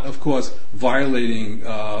 without, of course, violating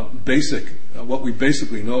what we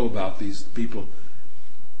basically know about these people.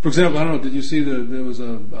 For example, I don't know. Did you see there was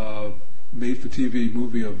a made-for-TV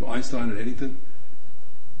movie of Einstein and Eddington?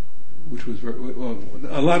 Which was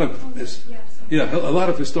a lot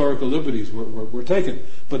of historical liberties were taken,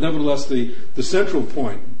 but nevertheless the central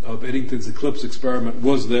point of Eddington's eclipse experiment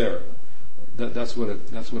was there. That's what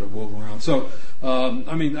it wove around. So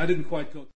I didn't quite go.